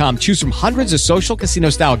ChumbaCasino.com, choose from hundreds of social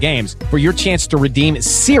casino-style games for your chance to redeem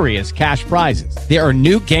serious cash prizes. There are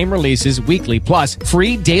new game releases weekly, plus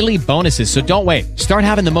free daily bonuses, so don't wait. Start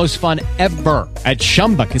having the most fun ever at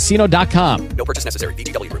ChumbaCasino.com. No purchase necessary.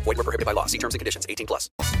 VGW. Void where prohibited by law. See terms and conditions. 18+.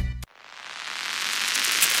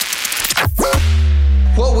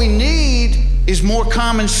 What we need is more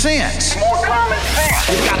common sense. More common sense.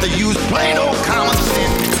 We've got to use plain old common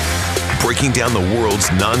sense. Breaking down the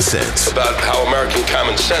world's nonsense. About how American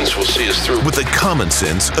common sense will see us through. With the common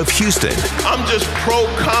sense of Houston. I'm just pro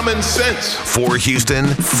common sense. For Houston,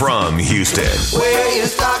 from Houston. Where you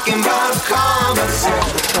talking about common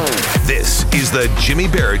sense. This is the Jimmy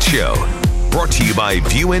Barrett Show. Brought to you by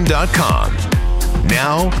ViewIn.com.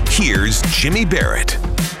 Now, here's Jimmy Barrett.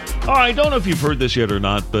 All right, I don't know if you've heard this yet or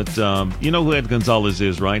not, but you know who Ed Gonzalez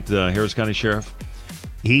is, right? Harris County Sheriff.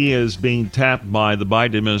 He is being tapped by the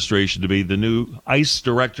Biden administration to be the new ICE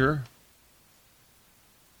director.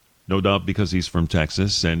 No doubt because he's from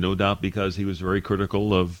Texas, and no doubt because he was very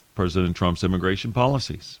critical of President Trump's immigration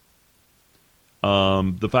policies.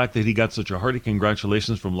 The fact that he got such a hearty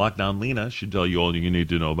congratulations from Lockdown Lena should tell you all you need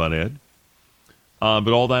to know about Ed. But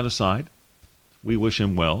all that aside, we wish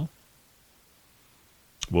him well.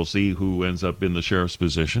 We'll see who ends up in the sheriff's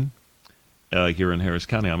position here in Harris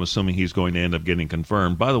County. I'm assuming he's going to end up getting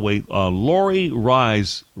confirmed. By the way, Lora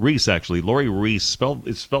Ries, Lora Ries,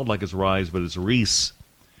 it's spelled like it's Rise, but it's Ries,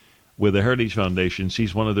 with the Heritage Foundation.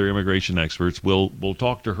 She's one of their immigration experts. We'll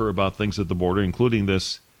talk to her about things at the border, including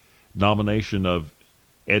this nomination of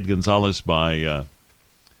Ed Gonzalez by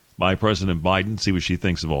President Biden, see what she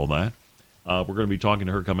thinks of all that. We're going to be talking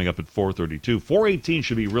to her coming up at 4:32. 4:18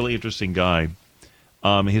 should be a really interesting guy.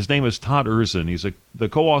 His name is Todd Erzen. He's the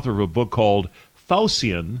co-author of a book called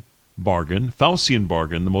Faucian Bargain,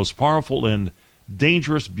 the most powerful and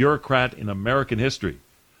dangerous bureaucrat in American history.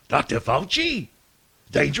 Dr. Fauci?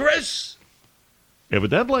 Dangerous?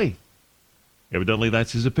 Evidently,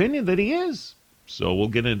 that's his opinion that he is. So we'll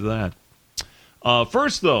get into that.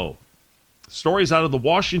 First, though, stories out of the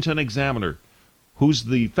Washington Examiner. Who's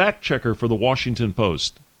the fact checker for the Washington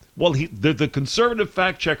Post? Well, the conservative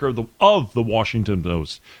fact checker of the Washington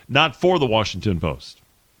Post, not for the Washington Post.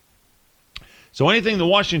 So anything the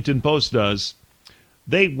Washington Post does,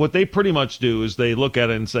 what they pretty much do is they look at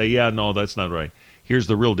it and say, yeah, no, that's not right. Here's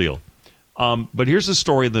the real deal. But here's the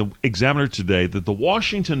story in the Examiner today that the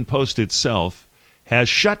Washington Post itself has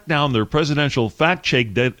shut down their presidential fact check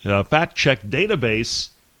database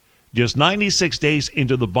just 96 days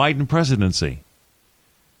into the Biden presidency.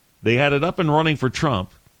 They had it up and running for Trump,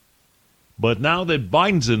 but now that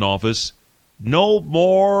Biden's in office, no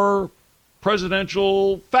more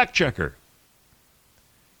presidential fact checker.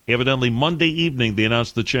 Evidently, Monday evening, they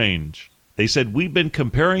announced the change. They said, we've been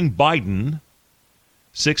comparing Biden,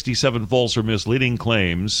 67 false or misleading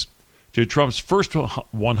claims, to Trump's first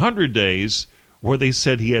 100 days, where they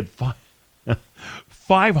said he had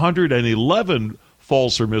 511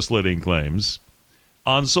 false or misleading claims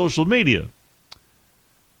on social media.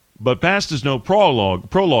 But past is no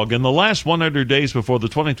prologue. In the last 100 days before the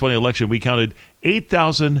 2020 election, we counted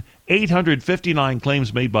 8,859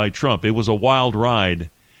 claims made by Trump. It was a wild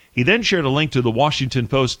ride. He then shared a link to the Washington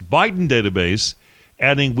Post Biden database,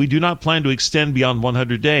 adding, we do not plan to extend beyond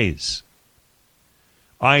 100 days.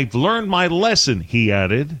 I've learned my lesson, he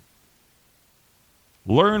added.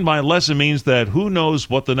 Learn my lesson means that who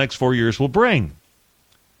knows what the next 4 years will bring.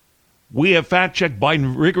 We have fact-checked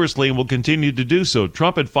Biden rigorously and will continue to do so.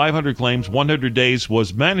 Trump had 500 claims, 100 days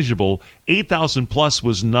was manageable, 8,000 plus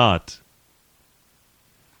was not.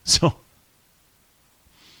 So,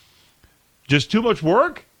 just too much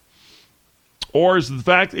work? Or is the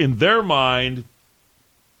fact in their mind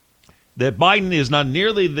that Biden is not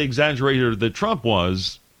nearly the exaggerator that Trump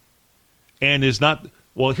was and is not...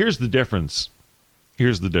 Well, here's the difference.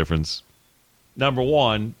 Number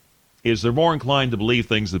one is they're more inclined to believe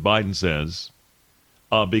things that Biden says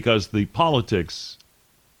because the politics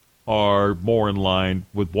are more in line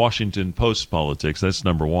with Washington Post politics. That's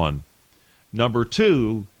number one. Number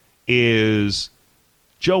two is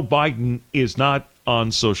Joe Biden is not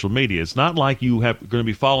on social media. It's not like you have going to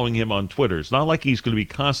be following him on Twitter. It's not like he's going to be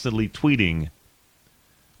constantly tweeting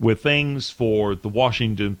with things for the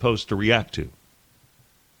Washington Post to react to.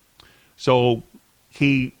 So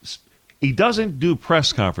he doesn't do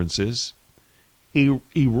press conferences. He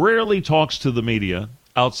rarely talks to the media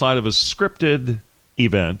outside of a scripted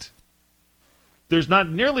event. There's not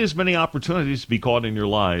nearly as many opportunities to be caught in your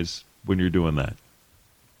lies when you're doing that.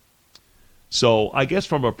 So I guess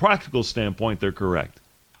from a practical standpoint, they're correct.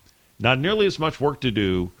 Not nearly as much work to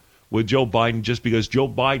do with Joe Biden just because Joe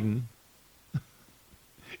Biden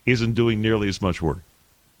isn't doing nearly as much work.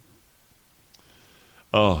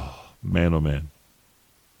 Oh, man, oh, man.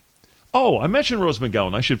 Oh, I mentioned Rose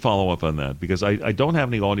McGowan. I should follow up on that because I don't have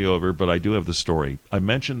any audio of her, but I do have the story. I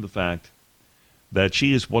mentioned the fact that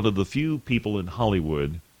she is one of the few people in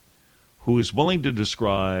Hollywood who is willing to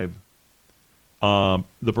describe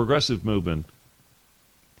the progressive movement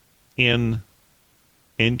in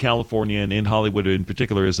California and in Hollywood in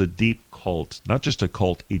particular as a deep cult. Not just a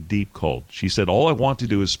cult, a deep cult. She said, all I want to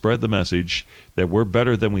do is spread the message that we're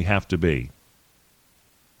better than we have to be.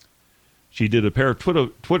 She did a pair of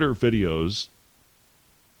Twitter videos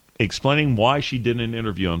explaining why she did an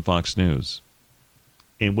interview on Fox News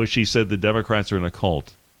in which she said the Democrats are in a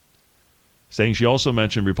cult, saying she also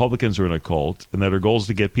mentioned Republicans are in a cult and that her goal is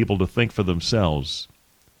to get people to think for themselves.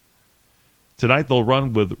 Tonight they'll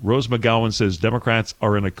run with Rose McGowan says Democrats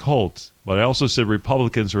are in a cult, but I also said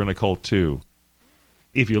Republicans are in a cult too.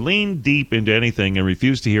 If you lean deep into anything and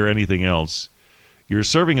refuse to hear anything else, you're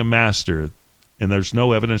serving a master and there's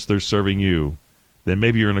no evidence they're serving you, then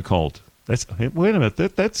maybe you're in a cult. Wait a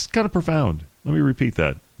minute, that's kind of profound. Let me repeat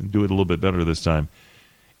that and do it a little bit better this time.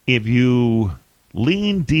 If you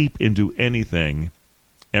lean deep into anything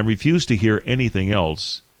and refuse to hear anything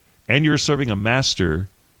else, and you're serving a master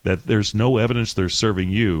that there's no evidence they're serving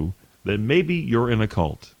you, then maybe you're in a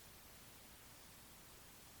cult.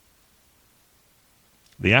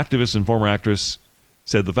 The activist and former actress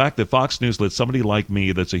said the fact that Fox News let somebody like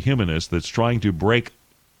me that's a humanist that's trying to break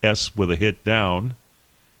S with a hit down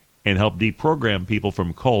and help deprogram people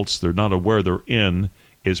from cults they're not aware they're in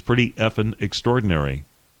is pretty effing extraordinary.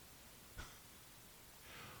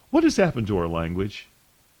 What has happened to our language?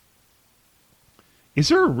 Is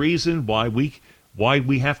there a reason why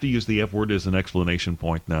we have to use the F word as an explanation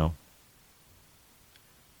point now?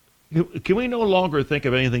 Can we no longer think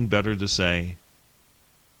of anything better to say?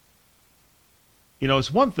 You know,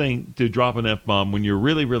 it's one thing to drop an F-bomb when you're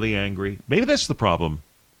really, really angry. Maybe that's the problem.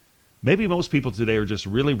 Maybe most people today are just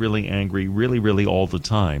really, really angry, really, really all the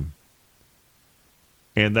time.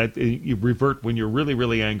 And that you revert, when you're really,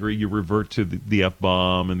 really angry, you revert to the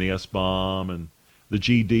F-bomb and the S-bomb and the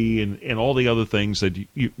GD and all the other things that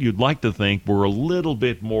you'd like to think were a little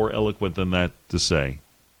bit more eloquent than that to say.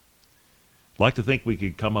 Like to think we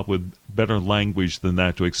could come up with better language than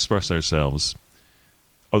that to express ourselves,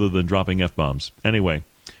 other than dropping F-bombs. Anyway,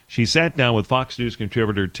 she sat down with Fox News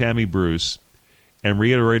contributor Tammy Bruce and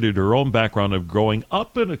reiterated her own background of growing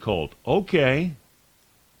up in a cult. Okay,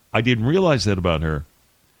 I didn't realize that about her.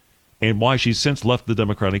 And why she's since left the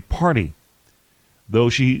Democratic Party. Though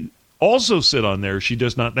she also said on there she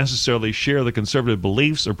does not necessarily share the conservative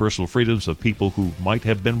beliefs or personal freedoms of people who might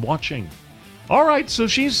have been watching. All right, so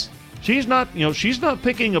she's not, she's not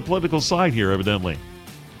picking a political side here, evidently.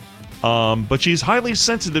 But she's highly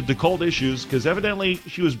sensitive to cult issues because evidently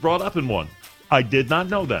she was brought up in one. I did not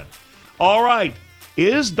know that. All right.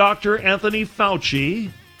 Is Dr. Anthony Fauci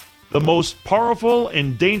the most powerful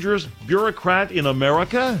and dangerous bureaucrat in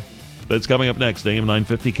America? That's coming up next, AM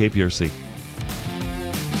 950 KPRC.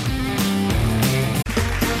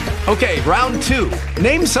 Okay, round two.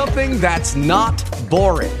 Name something that's not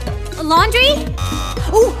boring. A laundry?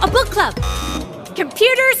 Ooh, a book club.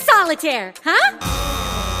 Computer solitaire, huh?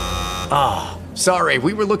 Ah, sorry,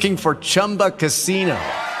 we were looking for Chumba Casino.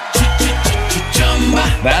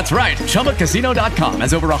 That's right, ChumbaCasino.com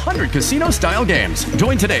has over 100 casino-style games.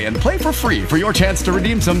 Join today and play for free for your chance to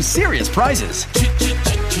redeem some serious prizes.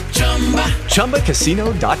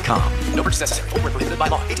 ChumbaCasino.com. No purchase necessary. Void where prohibited by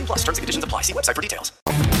law. 18+. Terms and conditions apply. See website for details.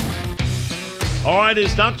 All right,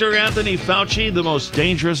 is Dr. Anthony Fauci the most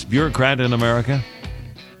dangerous bureaucrat in America?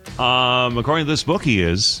 According to this book, he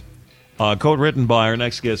is. Co-written by our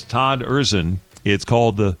next guest, Todd Erzen. It's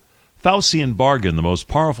called The Faucian Bargain, the most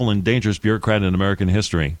powerful and dangerous bureaucrat in American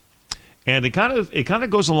history. And it kind of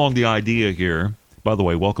goes along the idea here. By the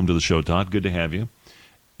way, welcome to the show, Todd. Good to have you.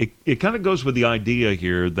 It kind of goes with the idea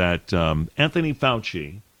here that Anthony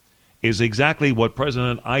Fauci is exactly what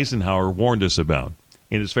President Eisenhower warned us about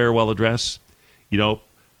in his farewell address, of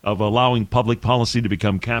allowing public policy to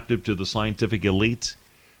become captive to the scientific elite.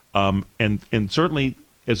 And certainly,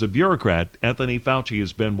 as a bureaucrat, Anthony Fauci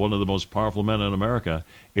has been one of the most powerful men in America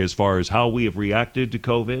as far as how we have reacted to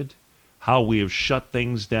COVID, how we have shut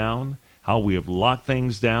things down, how we have locked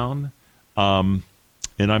things down. And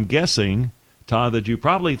I'm guessing, Todd, that you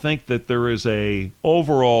probably think that there is a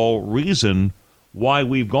overall reason why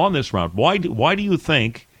we've gone this route. Why do you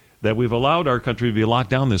think that we've allowed our country to be locked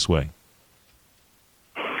down this way?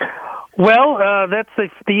 Well, that's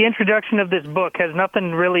the introduction of this book has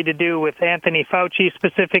nothing really to do with Anthony Fauci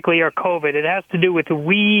specifically or COVID. It has to do with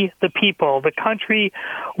we, the people, the country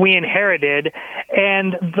we inherited,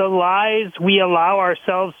 and the lies we allow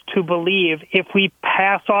ourselves to believe if we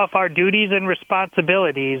pass off our duties and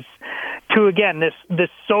responsibilities to, again, this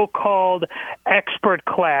so-called expert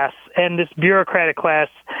class and this bureaucratic class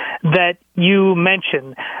that you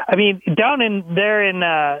mentioned. I mean, down in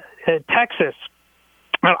Texas,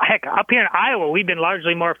 well, heck, up here in Iowa, we've been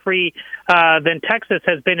largely more free than Texas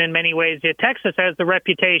has been in many ways. Yet Texas has the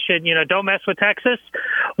reputation, don't mess with Texas.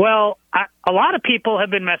 Well, a lot of people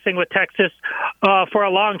have been messing with Texas for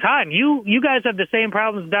a long time. You guys have the same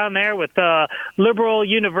problems down there with liberal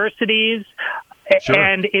universities. Sure.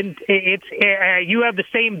 And you have the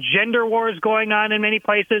same gender wars going on in many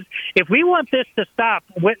places. If we want this to stop,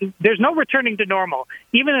 there's no returning to normal.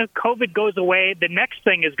 Even if COVID goes away, the next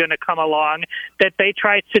thing is going to come along that they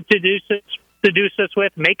try to seduce us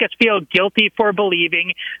with, make us feel guilty for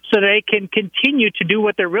believing, so they can continue to do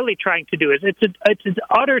what they're really trying to do. It's an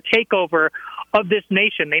utter takeover of this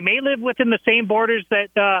nation. They may live within the same borders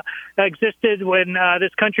that existed when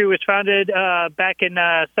this country was founded back in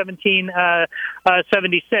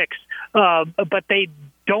 1776, but they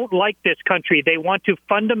don't like this country. They want to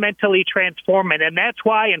fundamentally transform it. And that's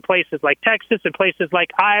why in places like Texas and places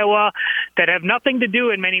like Iowa that have nothing to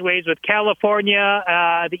do in many ways with California,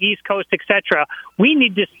 the East Coast, etc., we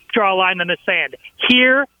need to draw a line in the sand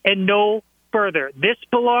here and no further. This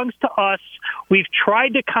belongs to us. We've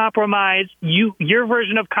tried to compromise. Your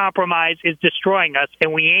version of compromise is destroying us,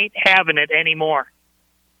 and we ain't having it anymore.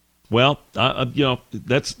 Well,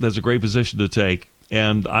 that's a great position to take.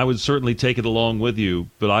 And I would certainly take it along with you,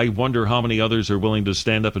 but I wonder how many others are willing to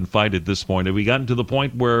stand up and fight at this point. Have we gotten to the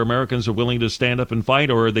point where Americans are willing to stand up and fight,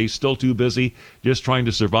 or are they still too busy just trying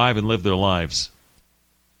to survive and live their lives?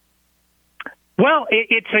 Well,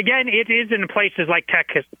 it is in places like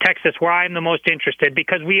Texas where I'm the most interested,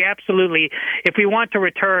 because we absolutely, if we want to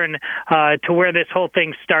return to where this whole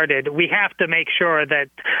thing started, we have to make sure that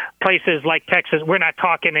places like Texas, we're not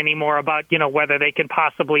talking anymore about, whether they can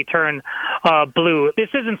possibly turn blue. This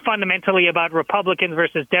isn't fundamentally about Republicans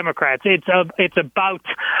versus Democrats. It's about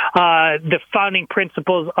the founding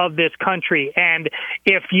principles of this country. And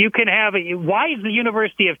if you can have why is the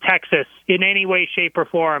University of Texas in any way, shape, or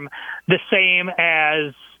form the same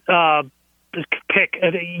as pick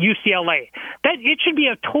UCLA? That it should be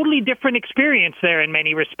a totally different experience there in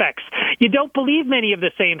many respects. You don't believe many of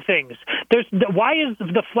the same things. Why is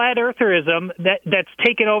the flat eartherism that's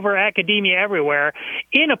taken over academia everywhere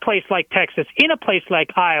in a place like Texas, in a place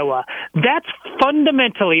like Iowa? That's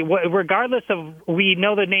fundamentally, regardless of, we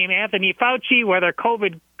know the name Anthony Fauci, whether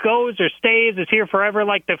COVID goes or stays, is here forever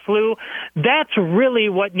like the flu. That's really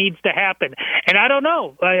what needs to happen. And I don't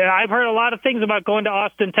know. I've heard a lot of things about going to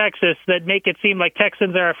Austin, Texas that make it seem like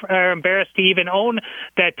Texans are embarrassed to even own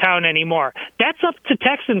that town anymore. That's up to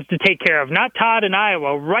Texans to take care of, not Todd in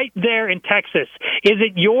Iowa, right there in Texas. Is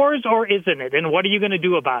it yours or isn't it? And what are you going to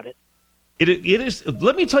do about it? It is.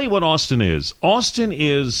 Let me tell you what Austin is. Austin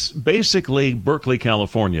is basically Berkeley,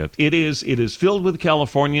 California. It is filled with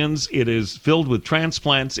Californians. It is filled with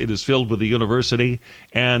transplants. It is filled with the university.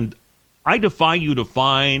 And I defy you to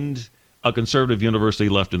find a conservative university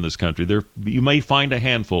left in this country. You may find a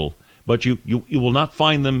handful, but you will not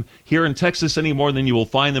find them here in Texas any more than you will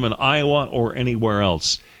find them in Iowa or anywhere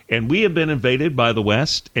else. And we have been invaded by the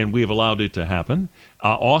West, and we have allowed it to happen.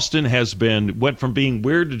 Austin went from being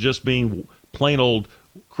weird to just being plain old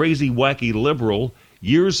crazy, wacky liberal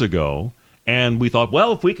years ago. And we thought,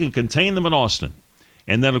 well, if we can contain them in Austin.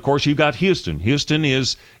 And then, of course, you've got Houston. Houston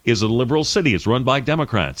is a liberal city. It's run by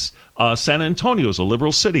Democrats. San Antonio is a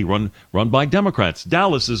liberal city run by Democrats.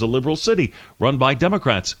 Dallas is a liberal city run by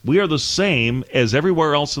Democrats. We are the same as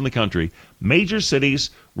everywhere else in the country. Major cities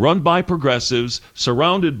run by progressives,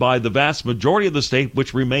 surrounded by the vast majority of the state,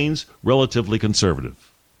 which remains relatively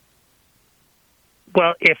conservative.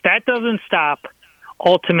 Well, if that doesn't stop,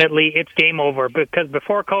 ultimately it's game over, because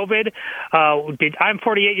before COVID, I'm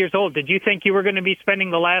 48 years old. Did you think you were going to be spending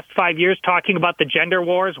the last 5 years talking about the gender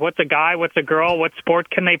wars? What's a guy? What's a girl? What sport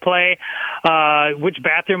can they play? Which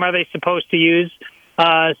bathroom are they supposed to use?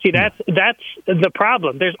 See, that's the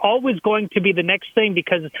problem. There's always going to be the next thing,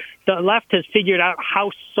 because the left has figured out how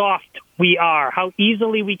soft we are, how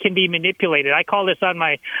easily we can be manipulated. I call this on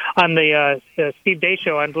the Steve Day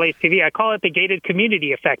show on Blaze TV. I call it the gated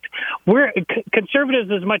community effect. We're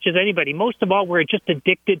conservatives as much as anybody. Most of all, we're just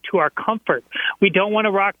addicted to our comfort. We don't want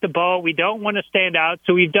to rock the boat. We don't want to stand out.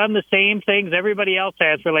 So we've done the same things everybody else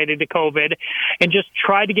has related to COVID and just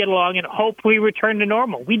try to get along and hope we return to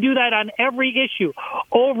normal. We do that on every issue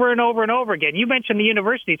over and over and over again. You mentioned the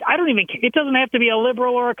universities. It doesn't have to be a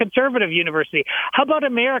liberal or a conservative university. How about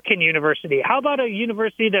American university? How about a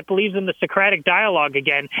university that believes in the Socratic dialogue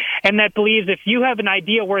again, and that believes if you have an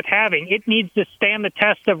idea worth having, it needs to stand the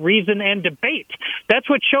test of reason and debate? That's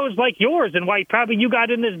what shows like yours and why probably you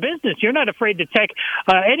got in this business. You're not afraid to take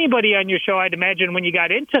anybody on your show, I'd imagine, when you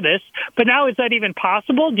got into this. But now, is that even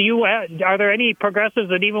possible? Are there any progressives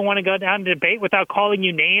that even want to go down to debate without calling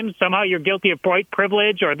you names? Somehow you're guilty of white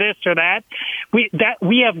privilege or this or that.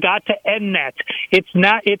 We have got to end that.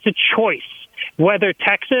 It's a choice. Whether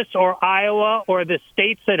Texas or Iowa or the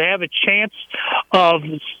states that have a chance of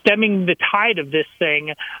stemming the tide of this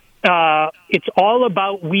thing, it's all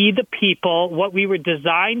about we the people, what we were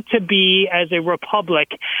designed to be as a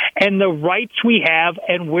republic, and the rights we have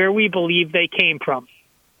and where we believe they came from.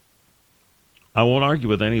 I won't argue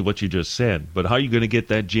with any of what you just said, but how are you going to get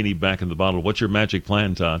that genie back in the bottle? What's your magic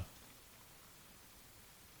plan, Todd?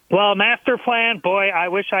 Well, master plan, boy, I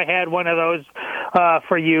wish I had one of those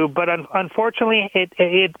for you. But unfortunately,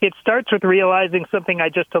 it starts with realizing something I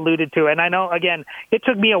just alluded to. And I know, again, it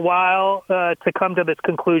took me a while to come to this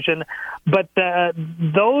conclusion, but the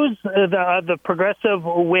progressive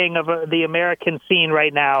wing of the American scene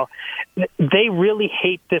right now, they really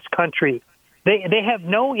hate this country. They have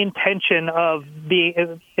no intention of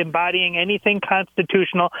embodying anything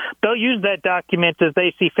constitutional. They'll use that document as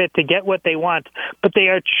they see fit to get what they want, but they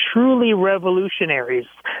are truly revolutionaries.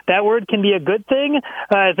 That word can be a good thing,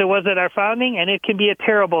 as it was at our founding, and it can be a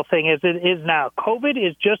terrible thing, as it is now. COVID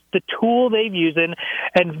is just the tool they've used,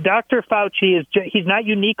 and Dr. Fauci he's not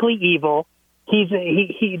uniquely evil.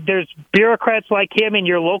 There's bureaucrats like him in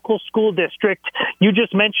your local school district. You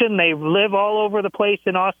just mentioned they live all over the place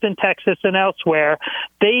in Austin, Texas, and elsewhere.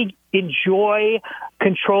 They enjoy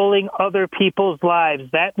controlling other people's lives.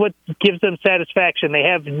 That's what gives them satisfaction. They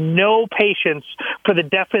have no patience for the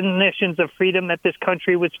definitions of freedom that this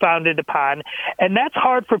country was founded upon. And that's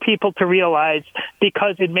hard for people to realize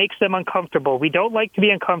because it makes them uncomfortable. We don't like to be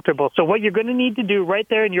uncomfortable. So what you're going to need to do right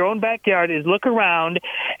there in your own backyard is look around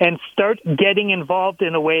and start getting involved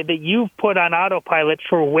in a way that you've put on autopilot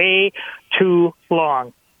for way too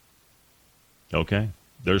long. Okay.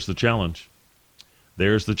 There's the challenge.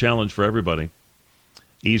 There's the challenge for everybody.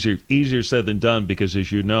 Easier said than done, because,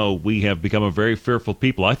 as you know, we have become a very fearful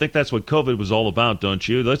people. I think that's what COVID was all about, don't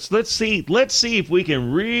you? Let's see if we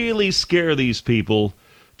can really scare these people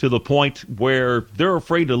to the point where they're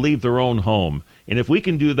afraid to leave their own home. And if we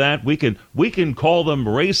can do that, we can call them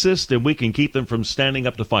racist, and we can keep them from standing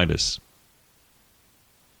up to fight us.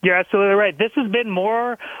 You're absolutely right. This has been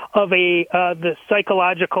more of the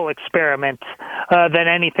psychological experiment than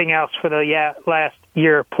anything else for the last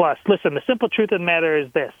year plus. Listen, the simple truth of the matter is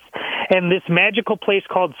this. And this magical place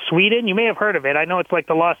called Sweden, you may have heard of it. I know it's like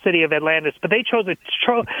the lost city of Atlantis, but they chose a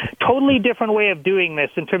totally different way of doing this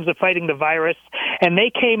in terms of fighting the virus, and they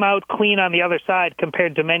came out clean on the other side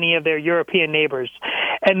compared to many of their European neighbors.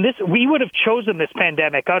 And we would have chosen this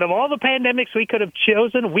pandemic. Out of all the pandemics we could have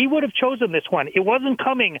chosen, we would have chosen this one. It wasn't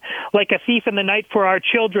coming like a thief in the night for our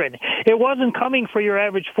children. It wasn't coming for your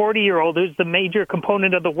average 40-year-old who's the major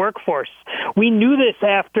component of the workforce. We knew this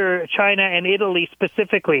after China and Italy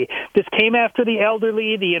specifically. This came after the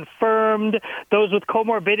elderly, the infirmed, those with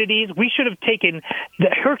comorbidities. We should have taken the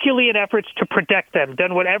Herculean efforts to protect them,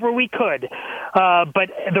 done whatever we could. But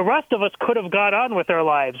the rest of us could have got on with our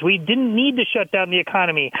lives. We didn't need to shut down the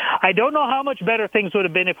economy. I don't know how much better things would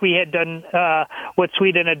have been if we had done what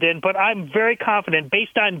Sweden had done, but I'm very confident,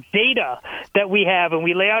 based on data that we have, and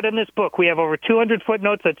we lay out in this book, we have over 200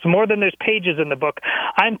 footnotes. That's more than there's pages in the book.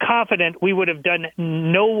 I'm confident we would have done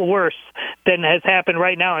no worse than has happened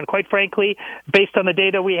right now. And quite frankly, based on the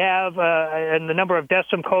data we have and the number of deaths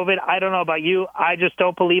from COVID, I don't know about you, I just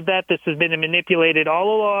don't believe that. This has been manipulated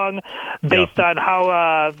all along based on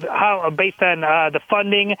based on the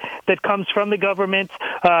funding that comes from the government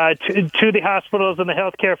to the hospitals and the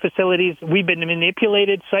healthcare facilities. We've been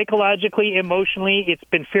manipulated psychologically, emotionally. It's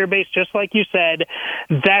been fear-based, just like you said.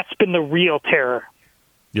 That's been the real terror.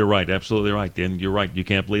 You're right, absolutely right. And you're right, you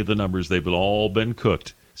can't believe the numbers. They've all been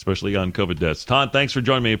cooked, especially on COVID deaths. Todd, thanks for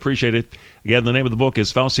joining me. Appreciate it. Again, the name of the book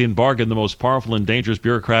is Fauci and Bargain, the most powerful and dangerous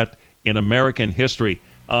bureaucrat in American history,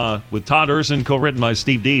 with Todd Erzen, co-written by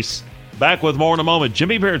Steve Deese. Back with more in a moment.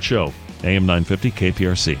 Jimmy Parrot Show, AM 950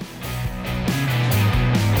 KPRC.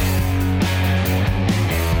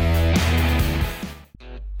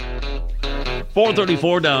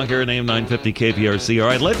 .434 down here at AM 950 KPRC. All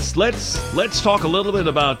right, let's talk a little bit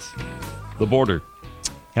about the border.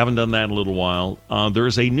 Haven't done that in a little while.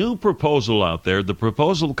 There's a new proposal out there. The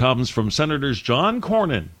proposal comes from Senators John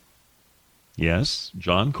Cornyn. Yes,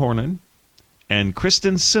 John Cornyn and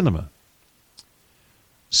Kristen Sinema.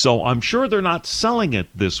 So I'm sure they're not selling it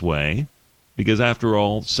this way because, after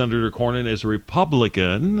all, Senator Cornyn is a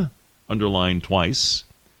Republican, underlined twice,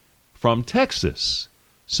 from Texas.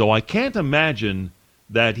 So I can't imagine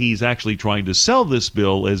that he's actually trying to sell this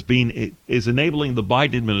bill as enabling the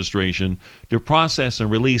Biden administration to process and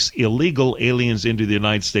release illegal aliens into the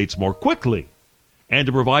United States more quickly and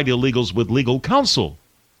to provide illegals with legal counsel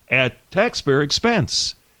at taxpayer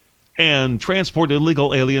expense and transport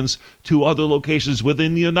illegal aliens to other locations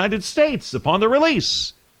within the United States upon their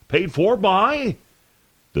release, paid for by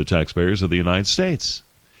the taxpayers of the United States.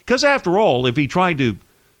 Because, after all, if he tried to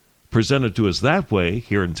present it to us that way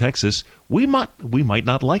here in Texas, we might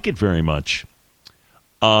not like it very much.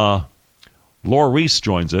 Lora Ries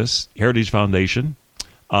joins us, Heritage Foundation,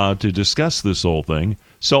 to discuss this whole thing.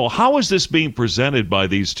 So how is this being presented by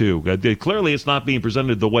these two? Clearly it's not being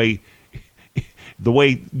presented the way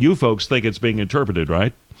you folks think it's being interpreted,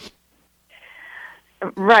 right?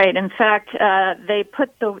 Right. In fact, they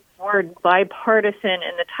put the word bipartisan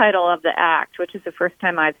in the title of the act, which is the first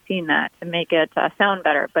time I've seen that, to make it sound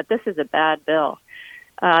better. But this is a bad bill.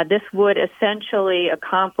 This would essentially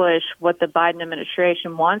accomplish what the Biden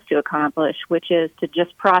administration wants to accomplish, which is to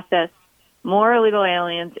just process more illegal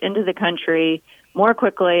aliens into the country more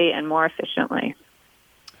quickly and more efficiently.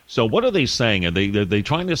 So what are they saying? Are they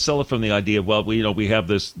trying to sell it from the idea of, well, we have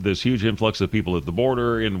this huge influx of people at the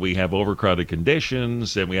border, and we have overcrowded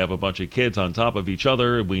conditions, and we have a bunch of kids on top of each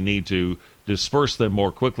other, and we need to disperse them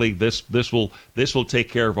more quickly. This will take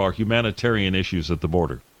care of our humanitarian issues at the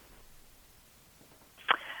border.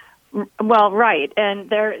 Well, right, and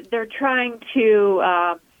they're trying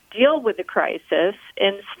to deal with the crisis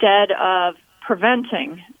instead of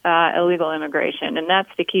preventing illegal immigration, and that's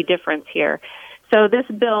the key difference here. So this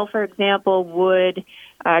bill, for example, would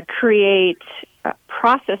create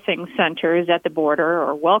processing centers at the border,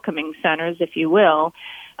 or welcoming centers, if you will,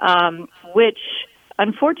 which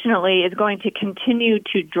unfortunately is going to continue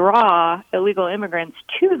to draw illegal immigrants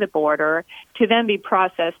to the border to then be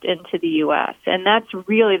processed into the U.S. And that's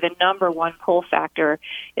really the number one pull factor,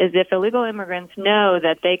 is if illegal immigrants know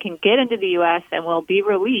that they can get into the U.S. and will be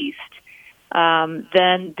released,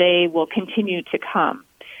 then they will continue to come.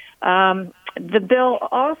 The bill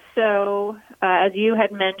also, as you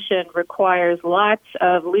had mentioned, requires lots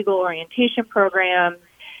of legal orientation programs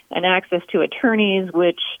and access to attorneys,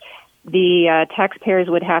 which the taxpayers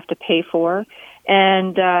would have to pay for.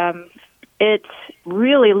 And it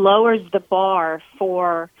really lowers the bar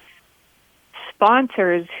for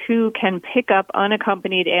sponsors who can pick up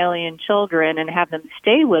unaccompanied alien children and have them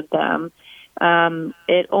stay with them.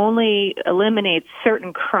 It only eliminates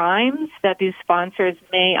certain crimes that these sponsors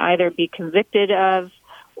may either be convicted of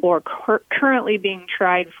or currently being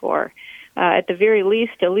tried for. At the very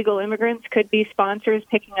least, illegal immigrants could be sponsors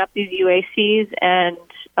picking up these UACs, and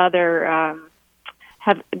other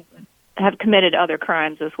have committed other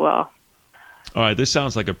crimes as well. All right, this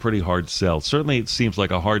sounds like a pretty hard sell. Certainly, it seems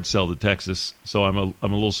like a hard sell to Texas. So I'm a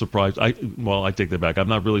little surprised. I take that back. I'm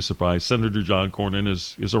not really surprised. Senator John Cornyn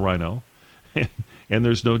is a rhino. And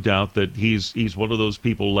there's no doubt that he's one of those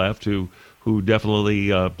people left who definitely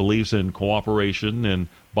believes in cooperation and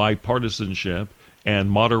bipartisanship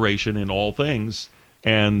and moderation in all things.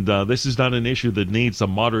 And this is not an issue that needs a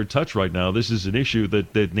moderate touch right now. This is an issue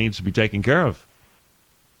that needs to be taken care of.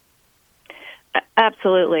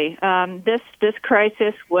 Absolutely. This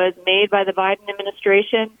crisis was made by the Biden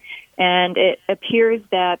administration, and it appears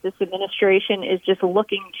that this administration is just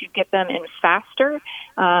looking to get them in faster,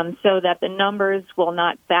 so that the numbers will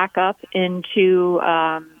not back up into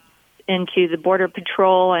the Border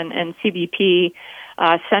Patrol and CBP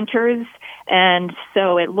centers. And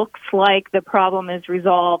so it looks like the problem is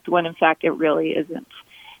resolved when, in fact, it really isn't.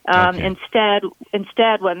 Okay.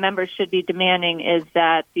 Instead, what members should be demanding is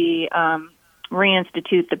that the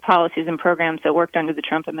reinstitute the policies and programs that worked under the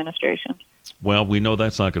Trump administration. Well, we know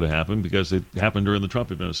that's not going to happen because it happened during the Trump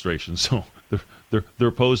administration. So they're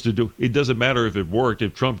opposed to do. It doesn't matter if it worked.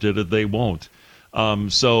 If Trump did it, they won't.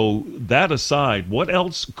 So that aside, what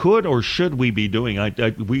else could or should we be doing?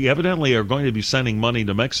 We evidently are going to be sending money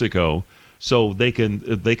to Mexico, so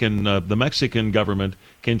the Mexican government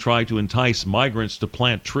can try to entice migrants to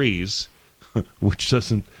plant trees, which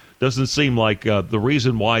doesn't seem like the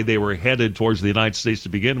reason why they were headed towards the United States to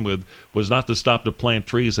begin with was not to stop to plant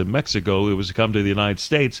trees in Mexico. It was to come to the United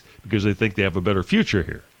States because they think they have a better future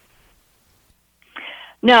here.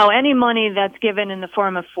 No, any money that's given in the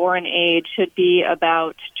form of foreign aid should be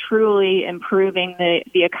about truly improving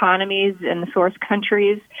the economies in the source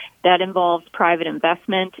countries. That involves private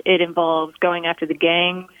investment. It involves going after the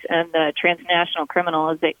gangs and the transnational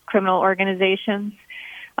criminal organizations.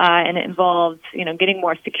 And it involves, getting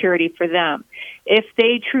more security for them. If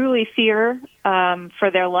they truly fear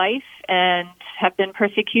for their life and have been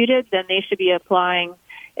persecuted, then they should be applying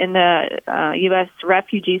in the U.S.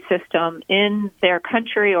 refugee system in their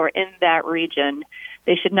country or in that region.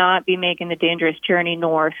 They should not be making the dangerous journey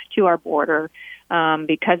north to our border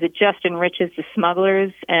because it just enriches the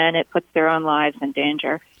smugglers and it puts their own lives in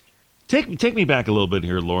danger. Take me back a little bit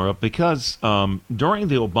here, Laura, because during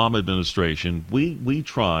the Obama administration, we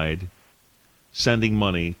tried sending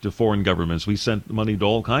money to foreign governments. We sent money to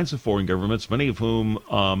all kinds of foreign governments, many of whom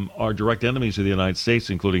are direct enemies of the United States,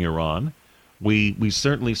 including Iran. We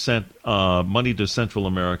certainly sent money to Central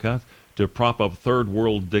America to prop up third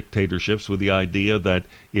world dictatorships with the idea that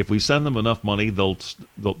if we send them enough money, they'll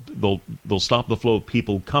stop the flow of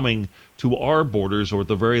people coming to our borders, or at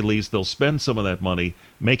the very least, they'll spend some of that money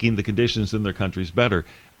making the conditions in their countries better.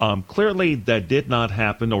 Clearly, that did not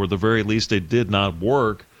happen, or at the very least, it did not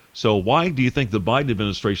work So why do you think the Biden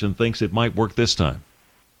administration thinks it might work this time?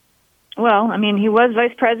 Well, I mean, he was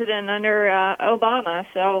vice president under Obama,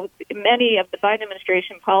 so many of the Biden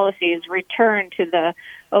administration policies returned to the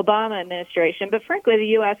Obama administration. But frankly, the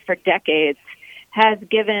U.S. for decades has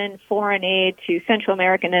given foreign aid to Central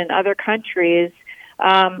American and other countries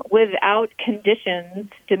without conditions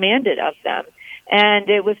demanded of them. And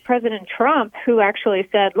it was President Trump who actually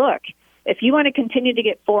said, look, if you want to continue to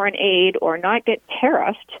get foreign aid or not get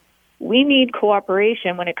tariffed, we need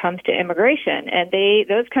cooperation when it comes to immigration. And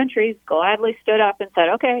those countries gladly stood up and said,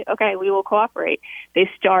 okay, we will cooperate. They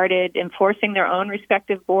started enforcing their own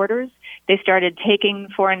respective borders. They started taking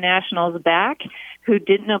foreign nationals back who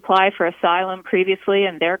didn't apply for asylum previously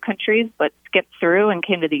in their countries but skipped through and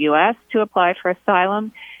came to the U.S. to apply for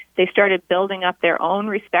asylum. They started building up their own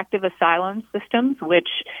respective asylum systems, which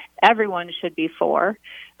everyone should be for.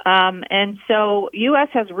 And so U.S.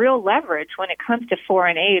 has real leverage when it comes to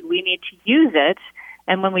foreign aid. We need to use it,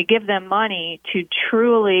 and when we give them money, to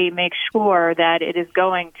truly make sure that it is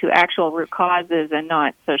going to actual root causes and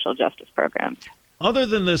not social justice programs. Other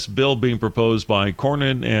than this bill being proposed by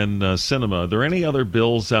Cornyn and Sinema, are there any other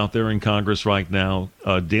bills out there in Congress right now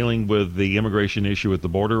dealing with the immigration issue at the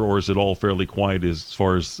border, or is it all fairly quiet as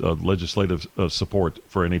far as legislative support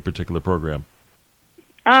for any particular program?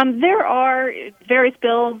 There are various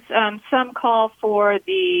bills. Some call for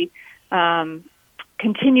the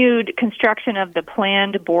continued construction of the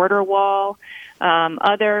planned border wall.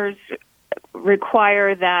 Others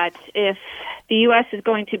require that if the U.S. is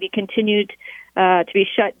going to be continued to be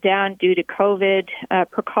shut down due to COVID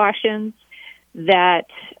precautions, that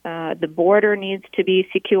the border needs to be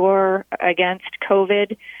secure against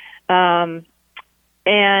COVID, and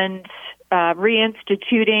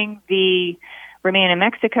reinstituting the Remain in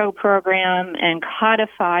Mexico program and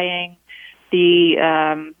codifying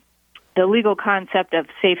the legal concept of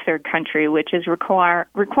safe third country, which is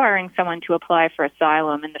requiring someone to apply for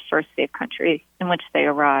asylum in the first safe country in which they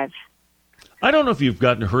arrive. I don't know if you've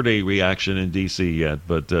heard a reaction in D.C. yet,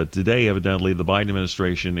 but today, evidently, the Biden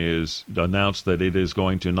administration is announced that it is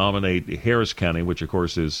going to nominate Harris County, which, of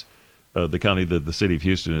course, is the county that the city of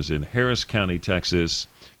Houston is in, Harris County, Texas,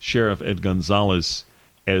 Sheriff Ed Gonzalez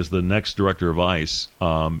as the next director of ICE.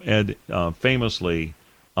 Ed famously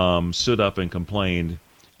stood up and complained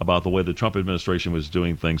about the way the Trump administration was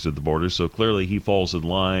doing things at the border, so clearly he falls in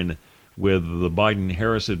line with the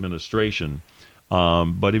Biden-Harris administration.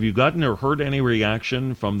 But have you gotten or heard any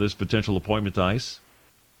reaction from this potential appointment to ICE?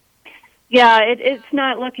 Yeah, it's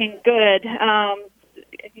not looking good.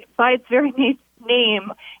 By its very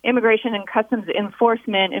name, Immigration and Customs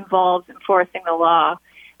Enforcement involves enforcing the law.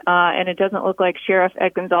 And it doesn't look like Sheriff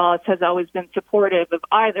Ed Gonzalez has always been supportive of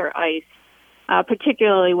either ICE,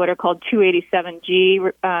 particularly what are called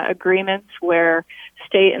 287G agreements, where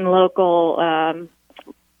state and local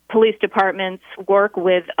police departments work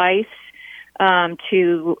with ICE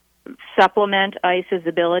to supplement ICE's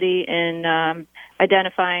ability in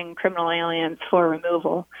identifying criminal aliens for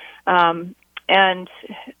removal. And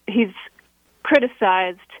he's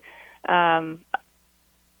criticized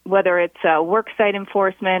whether it's worksite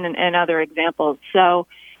enforcement and other examples. So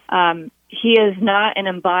he is not an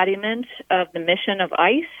embodiment of the mission of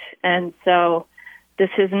ICE, and so this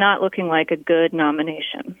is not looking like a good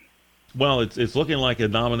nomination. Well, it's looking like a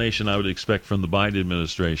nomination I would expect from the Biden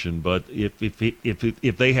administration, but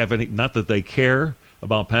if they have any, not that they care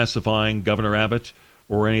about pacifying Governor Abbott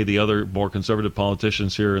or any of the other more conservative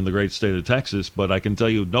politicians here in the great state of Texas, but I can tell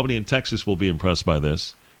you nobody in Texas will be impressed by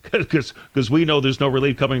this. Because we know there's no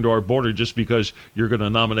relief coming to our border just because you're going to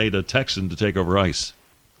nominate a Texan to take over ICE.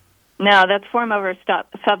 No, that's form over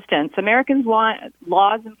substance. Americans want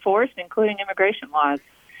laws enforced, including immigration laws.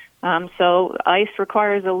 So ICE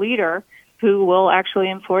requires a leader who will actually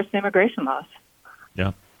enforce the immigration laws.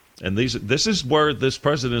 Yeah. And this is where this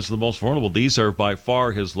president is the most vulnerable. These are by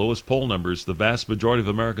far his lowest poll numbers. The vast majority of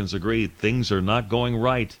Americans agree things are not going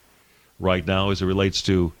right now as it relates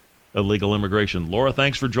to illegal immigration. Laura,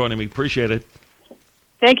 thanks for joining me. Appreciate it.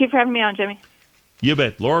 Thank you for having me on, Jimmy. You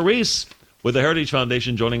bet. Laura Ries with the Heritage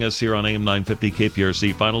Foundation joining us here on AM 950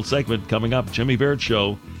 KPRC. Final segment coming up. Jimmy Barrett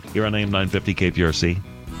Show here on AM 950 KPRC.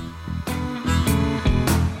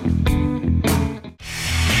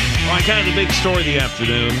 All right, kind of the big story of the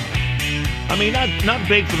afternoon. I mean, not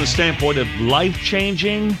big from the standpoint of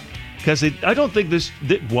life-changing, because I don't think this,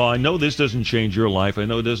 well, I know this doesn't change your life. I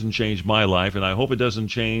know it doesn't change my life, and I hope it doesn't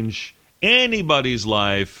change anybody's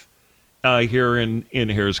life here in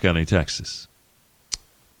Harris County, Texas.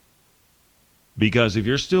 Because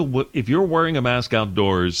if you're wearing a mask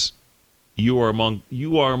outdoors, you are among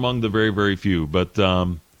the very, very few. But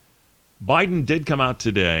Biden did come out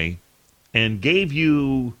today and gave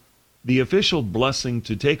you the official blessing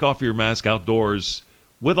to take off your mask outdoors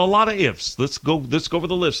with a lot of ifs. Let's go over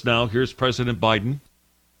the list now. Here's President Biden.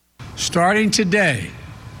 Starting today,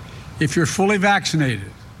 if you're fully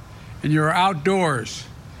vaccinated and you're outdoors,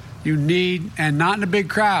 you need, and not in a big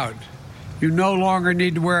crowd, you no longer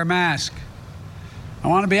need to wear a mask. I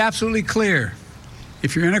want to be absolutely clear.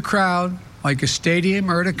 If you're in a crowd, like a stadium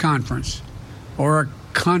or at a conference or a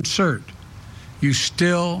concert, you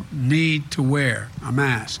still need to wear a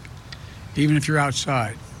mask, even if you're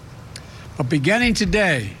outside. But beginning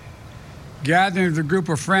today, gathering with a group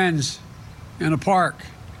of friends in a park,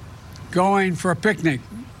 going for a picnic,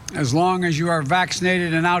 as long as you are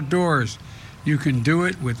vaccinated and outdoors, you can do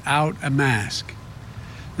it without a mask.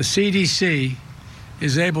 The CDC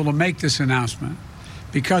is able to make this announcement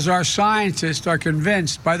because our scientists are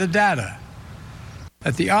convinced by the data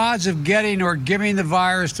that the odds of getting or giving the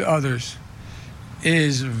virus to others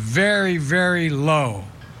is very, very low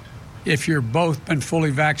if you're both been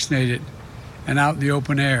fully vaccinated and out in the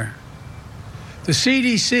open air. The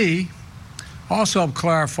CDC also helped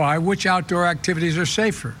clarify which outdoor activities are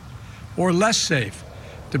safer or less safe,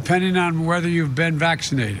 depending on whether you've been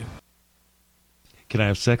vaccinated. Can I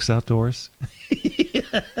have sex outdoors?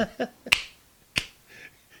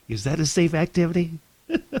 Is that a safe activity?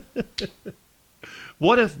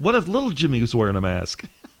 What if little Jimmy was wearing a mask?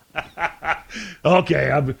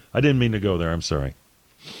 Okay, I didn't mean to go there. I'm sorry.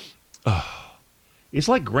 Oh, it's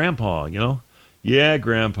like Grandpa, you know? Yeah,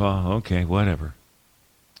 Grandpa. Okay, whatever.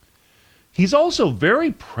 He's also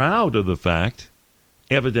very proud of the fact,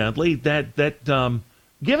 evidently, that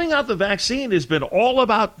giving out the vaccine has been all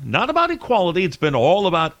about, not about equality, it's been all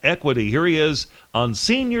about equity. Here he is on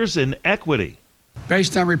seniors and equity.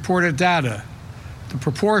 Based on reported data, the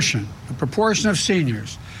proportion of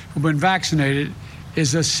seniors who've been vaccinated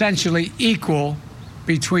is essentially equal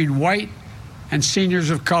between white and seniors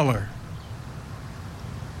of color.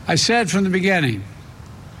 I said from the beginning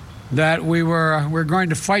that we're going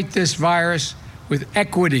to fight this virus with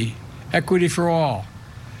equity for all.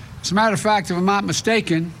 As a matter of fact, if I'm not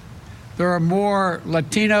mistaken, there are more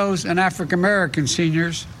Latinos and African American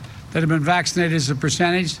seniors that have been vaccinated as a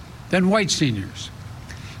percentage than white seniors.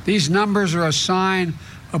 These numbers are a sign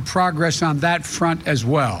of progress on that front as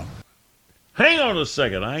well. Hang on a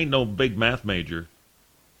second. I ain't no big math major.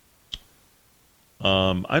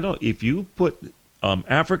 If you put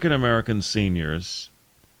African American seniors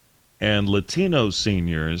and Latino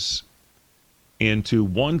seniors into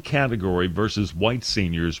one category versus white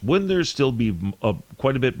seniors, wouldn't there still be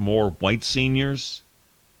quite a bit more white seniors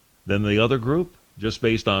than the other group, just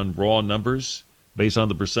based on raw numbers, based on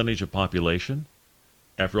the percentage of population?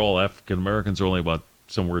 After all, African Americans are only about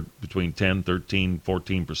somewhere between 10, 13,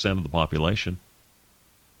 14% of the population.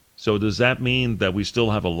 So does that mean that we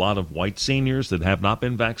still have a lot of white seniors that have not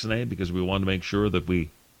been vaccinated because we want to make sure that we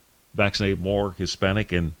vaccinate more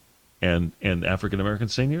Hispanic and African American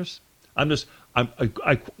seniors?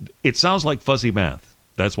 It sounds like fuzzy math.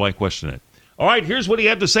 That's why I question it. All right, here's what he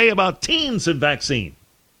had to say about teens and vaccine.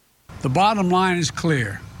 The bottom line is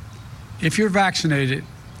clear. If you're vaccinated,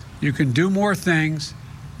 you can do more things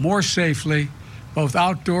more safely, both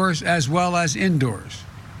outdoors as well as indoors.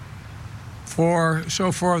 For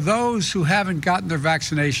those who haven't gotten their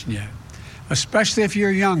vaccination yet, especially if you're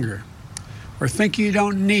younger or think you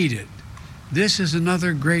don't need it, this is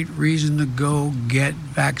another great reason to go get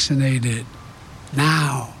vaccinated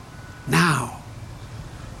now.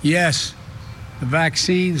 Yes, the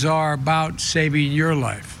vaccines are about saving your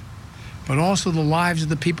life, but also the lives of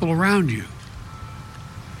the people around you.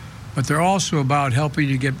 But they're also about helping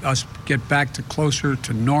you get back to closer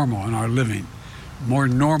to normal in our living, more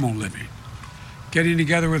normal living. Getting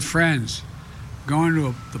together with friends, going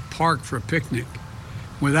to the park for a picnic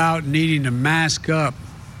without needing to mask up.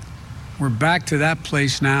 We're back to that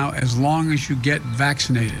place now as long as you get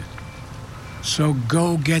vaccinated. So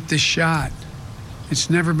go get the shot. It's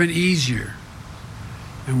never been easier.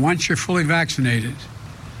 And once you're fully vaccinated,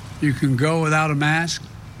 you can go without a mask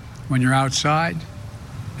when you're outside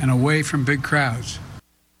and away from big crowds.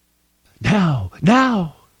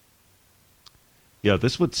 Now. Yeah,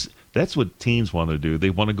 that's what teens want to do. They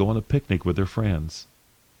want to go on a picnic with their friends.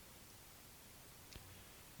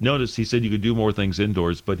 Notice he said you could do more things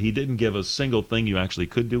indoors, but he didn't give a single thing you actually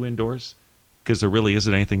could do indoors, because there really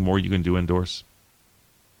isn't anything more you can do indoors.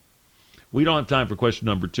 We don't have time for question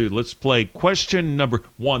number 2. Let's play question number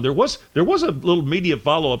 1. There was a little media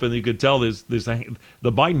follow-up, and you could tell the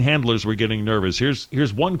Biden handlers were getting nervous.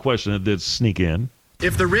 Here's one question that did sneak in.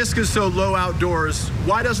 If the risk is so low outdoors,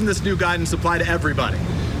 why doesn't this new guidance apply to everybody?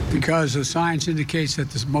 because the science indicates that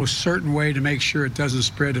the most certain way to make sure it doesn't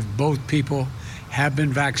spread if both people have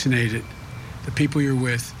been vaccinated, the people you're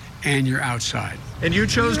with and you're outside. And you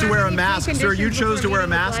chose to wear a mask, sir. You chose to wear a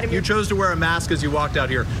mask. You chose to wear a mask as you walked out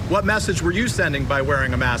here. What message were you sending by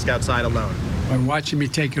wearing a mask outside alone? By watching me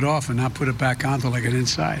take it off and not put it back on until I get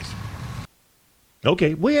inside.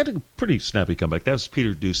 Okay, we had a pretty snappy comeback. That was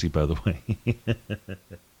Peter Doocy, by the way.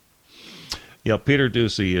 Yeah, Peter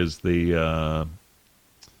Doocy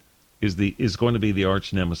is going to be the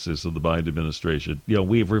arch nemesis of the Biden administration. You know,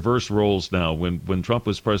 we have reversed roles now. When Trump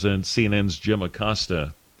was president, CNN's Jim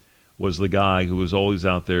Acosta was the guy who was always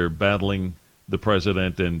out there battling the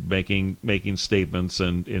president and making statements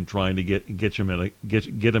and trying to get him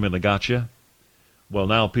in a gotcha. Well,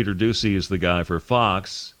 now Peter Doocy is the guy for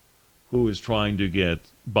Fox who is trying to get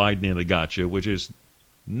Biden in a gotcha, which is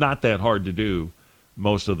not that hard to do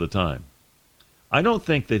most of the time. I don't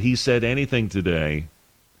think that he said anything today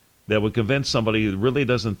that would convince somebody who really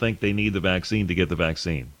doesn't think they need the vaccine to get the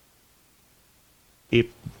vaccine. If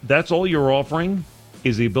that's all you're offering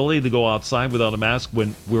is the ability to go outside without a mask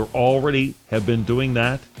when we're already have been doing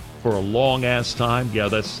that for a long-ass time, yeah,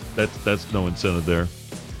 that's no incentive there.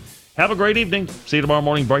 Have a great evening. See you tomorrow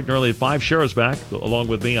morning, bright and early at 5. Sheriff's back, along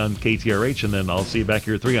with me on KTRH, and then I'll see you back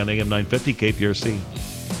here at 3 on AM 950 KPRC.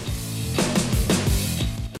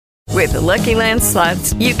 With the Lucky Land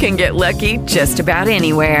Slots, you can get lucky just about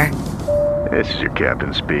anywhere. This is your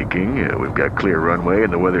captain speaking. We've got clear runway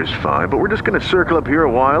and the weather's fine, but we're just going to circle up here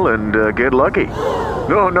a while and get lucky.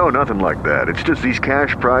 No, nothing like that. It's just these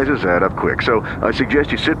cash prizes add up quick. So I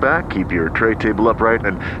suggest you sit back, keep your tray table upright,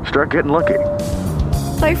 and start getting lucky.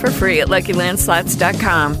 Play for free at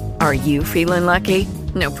LuckyLandSlots.com. Are you feeling lucky?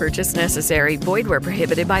 No purchase necessary. Void where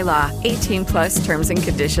prohibited by law. 18+ terms and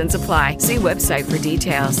conditions apply. See website for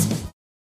details.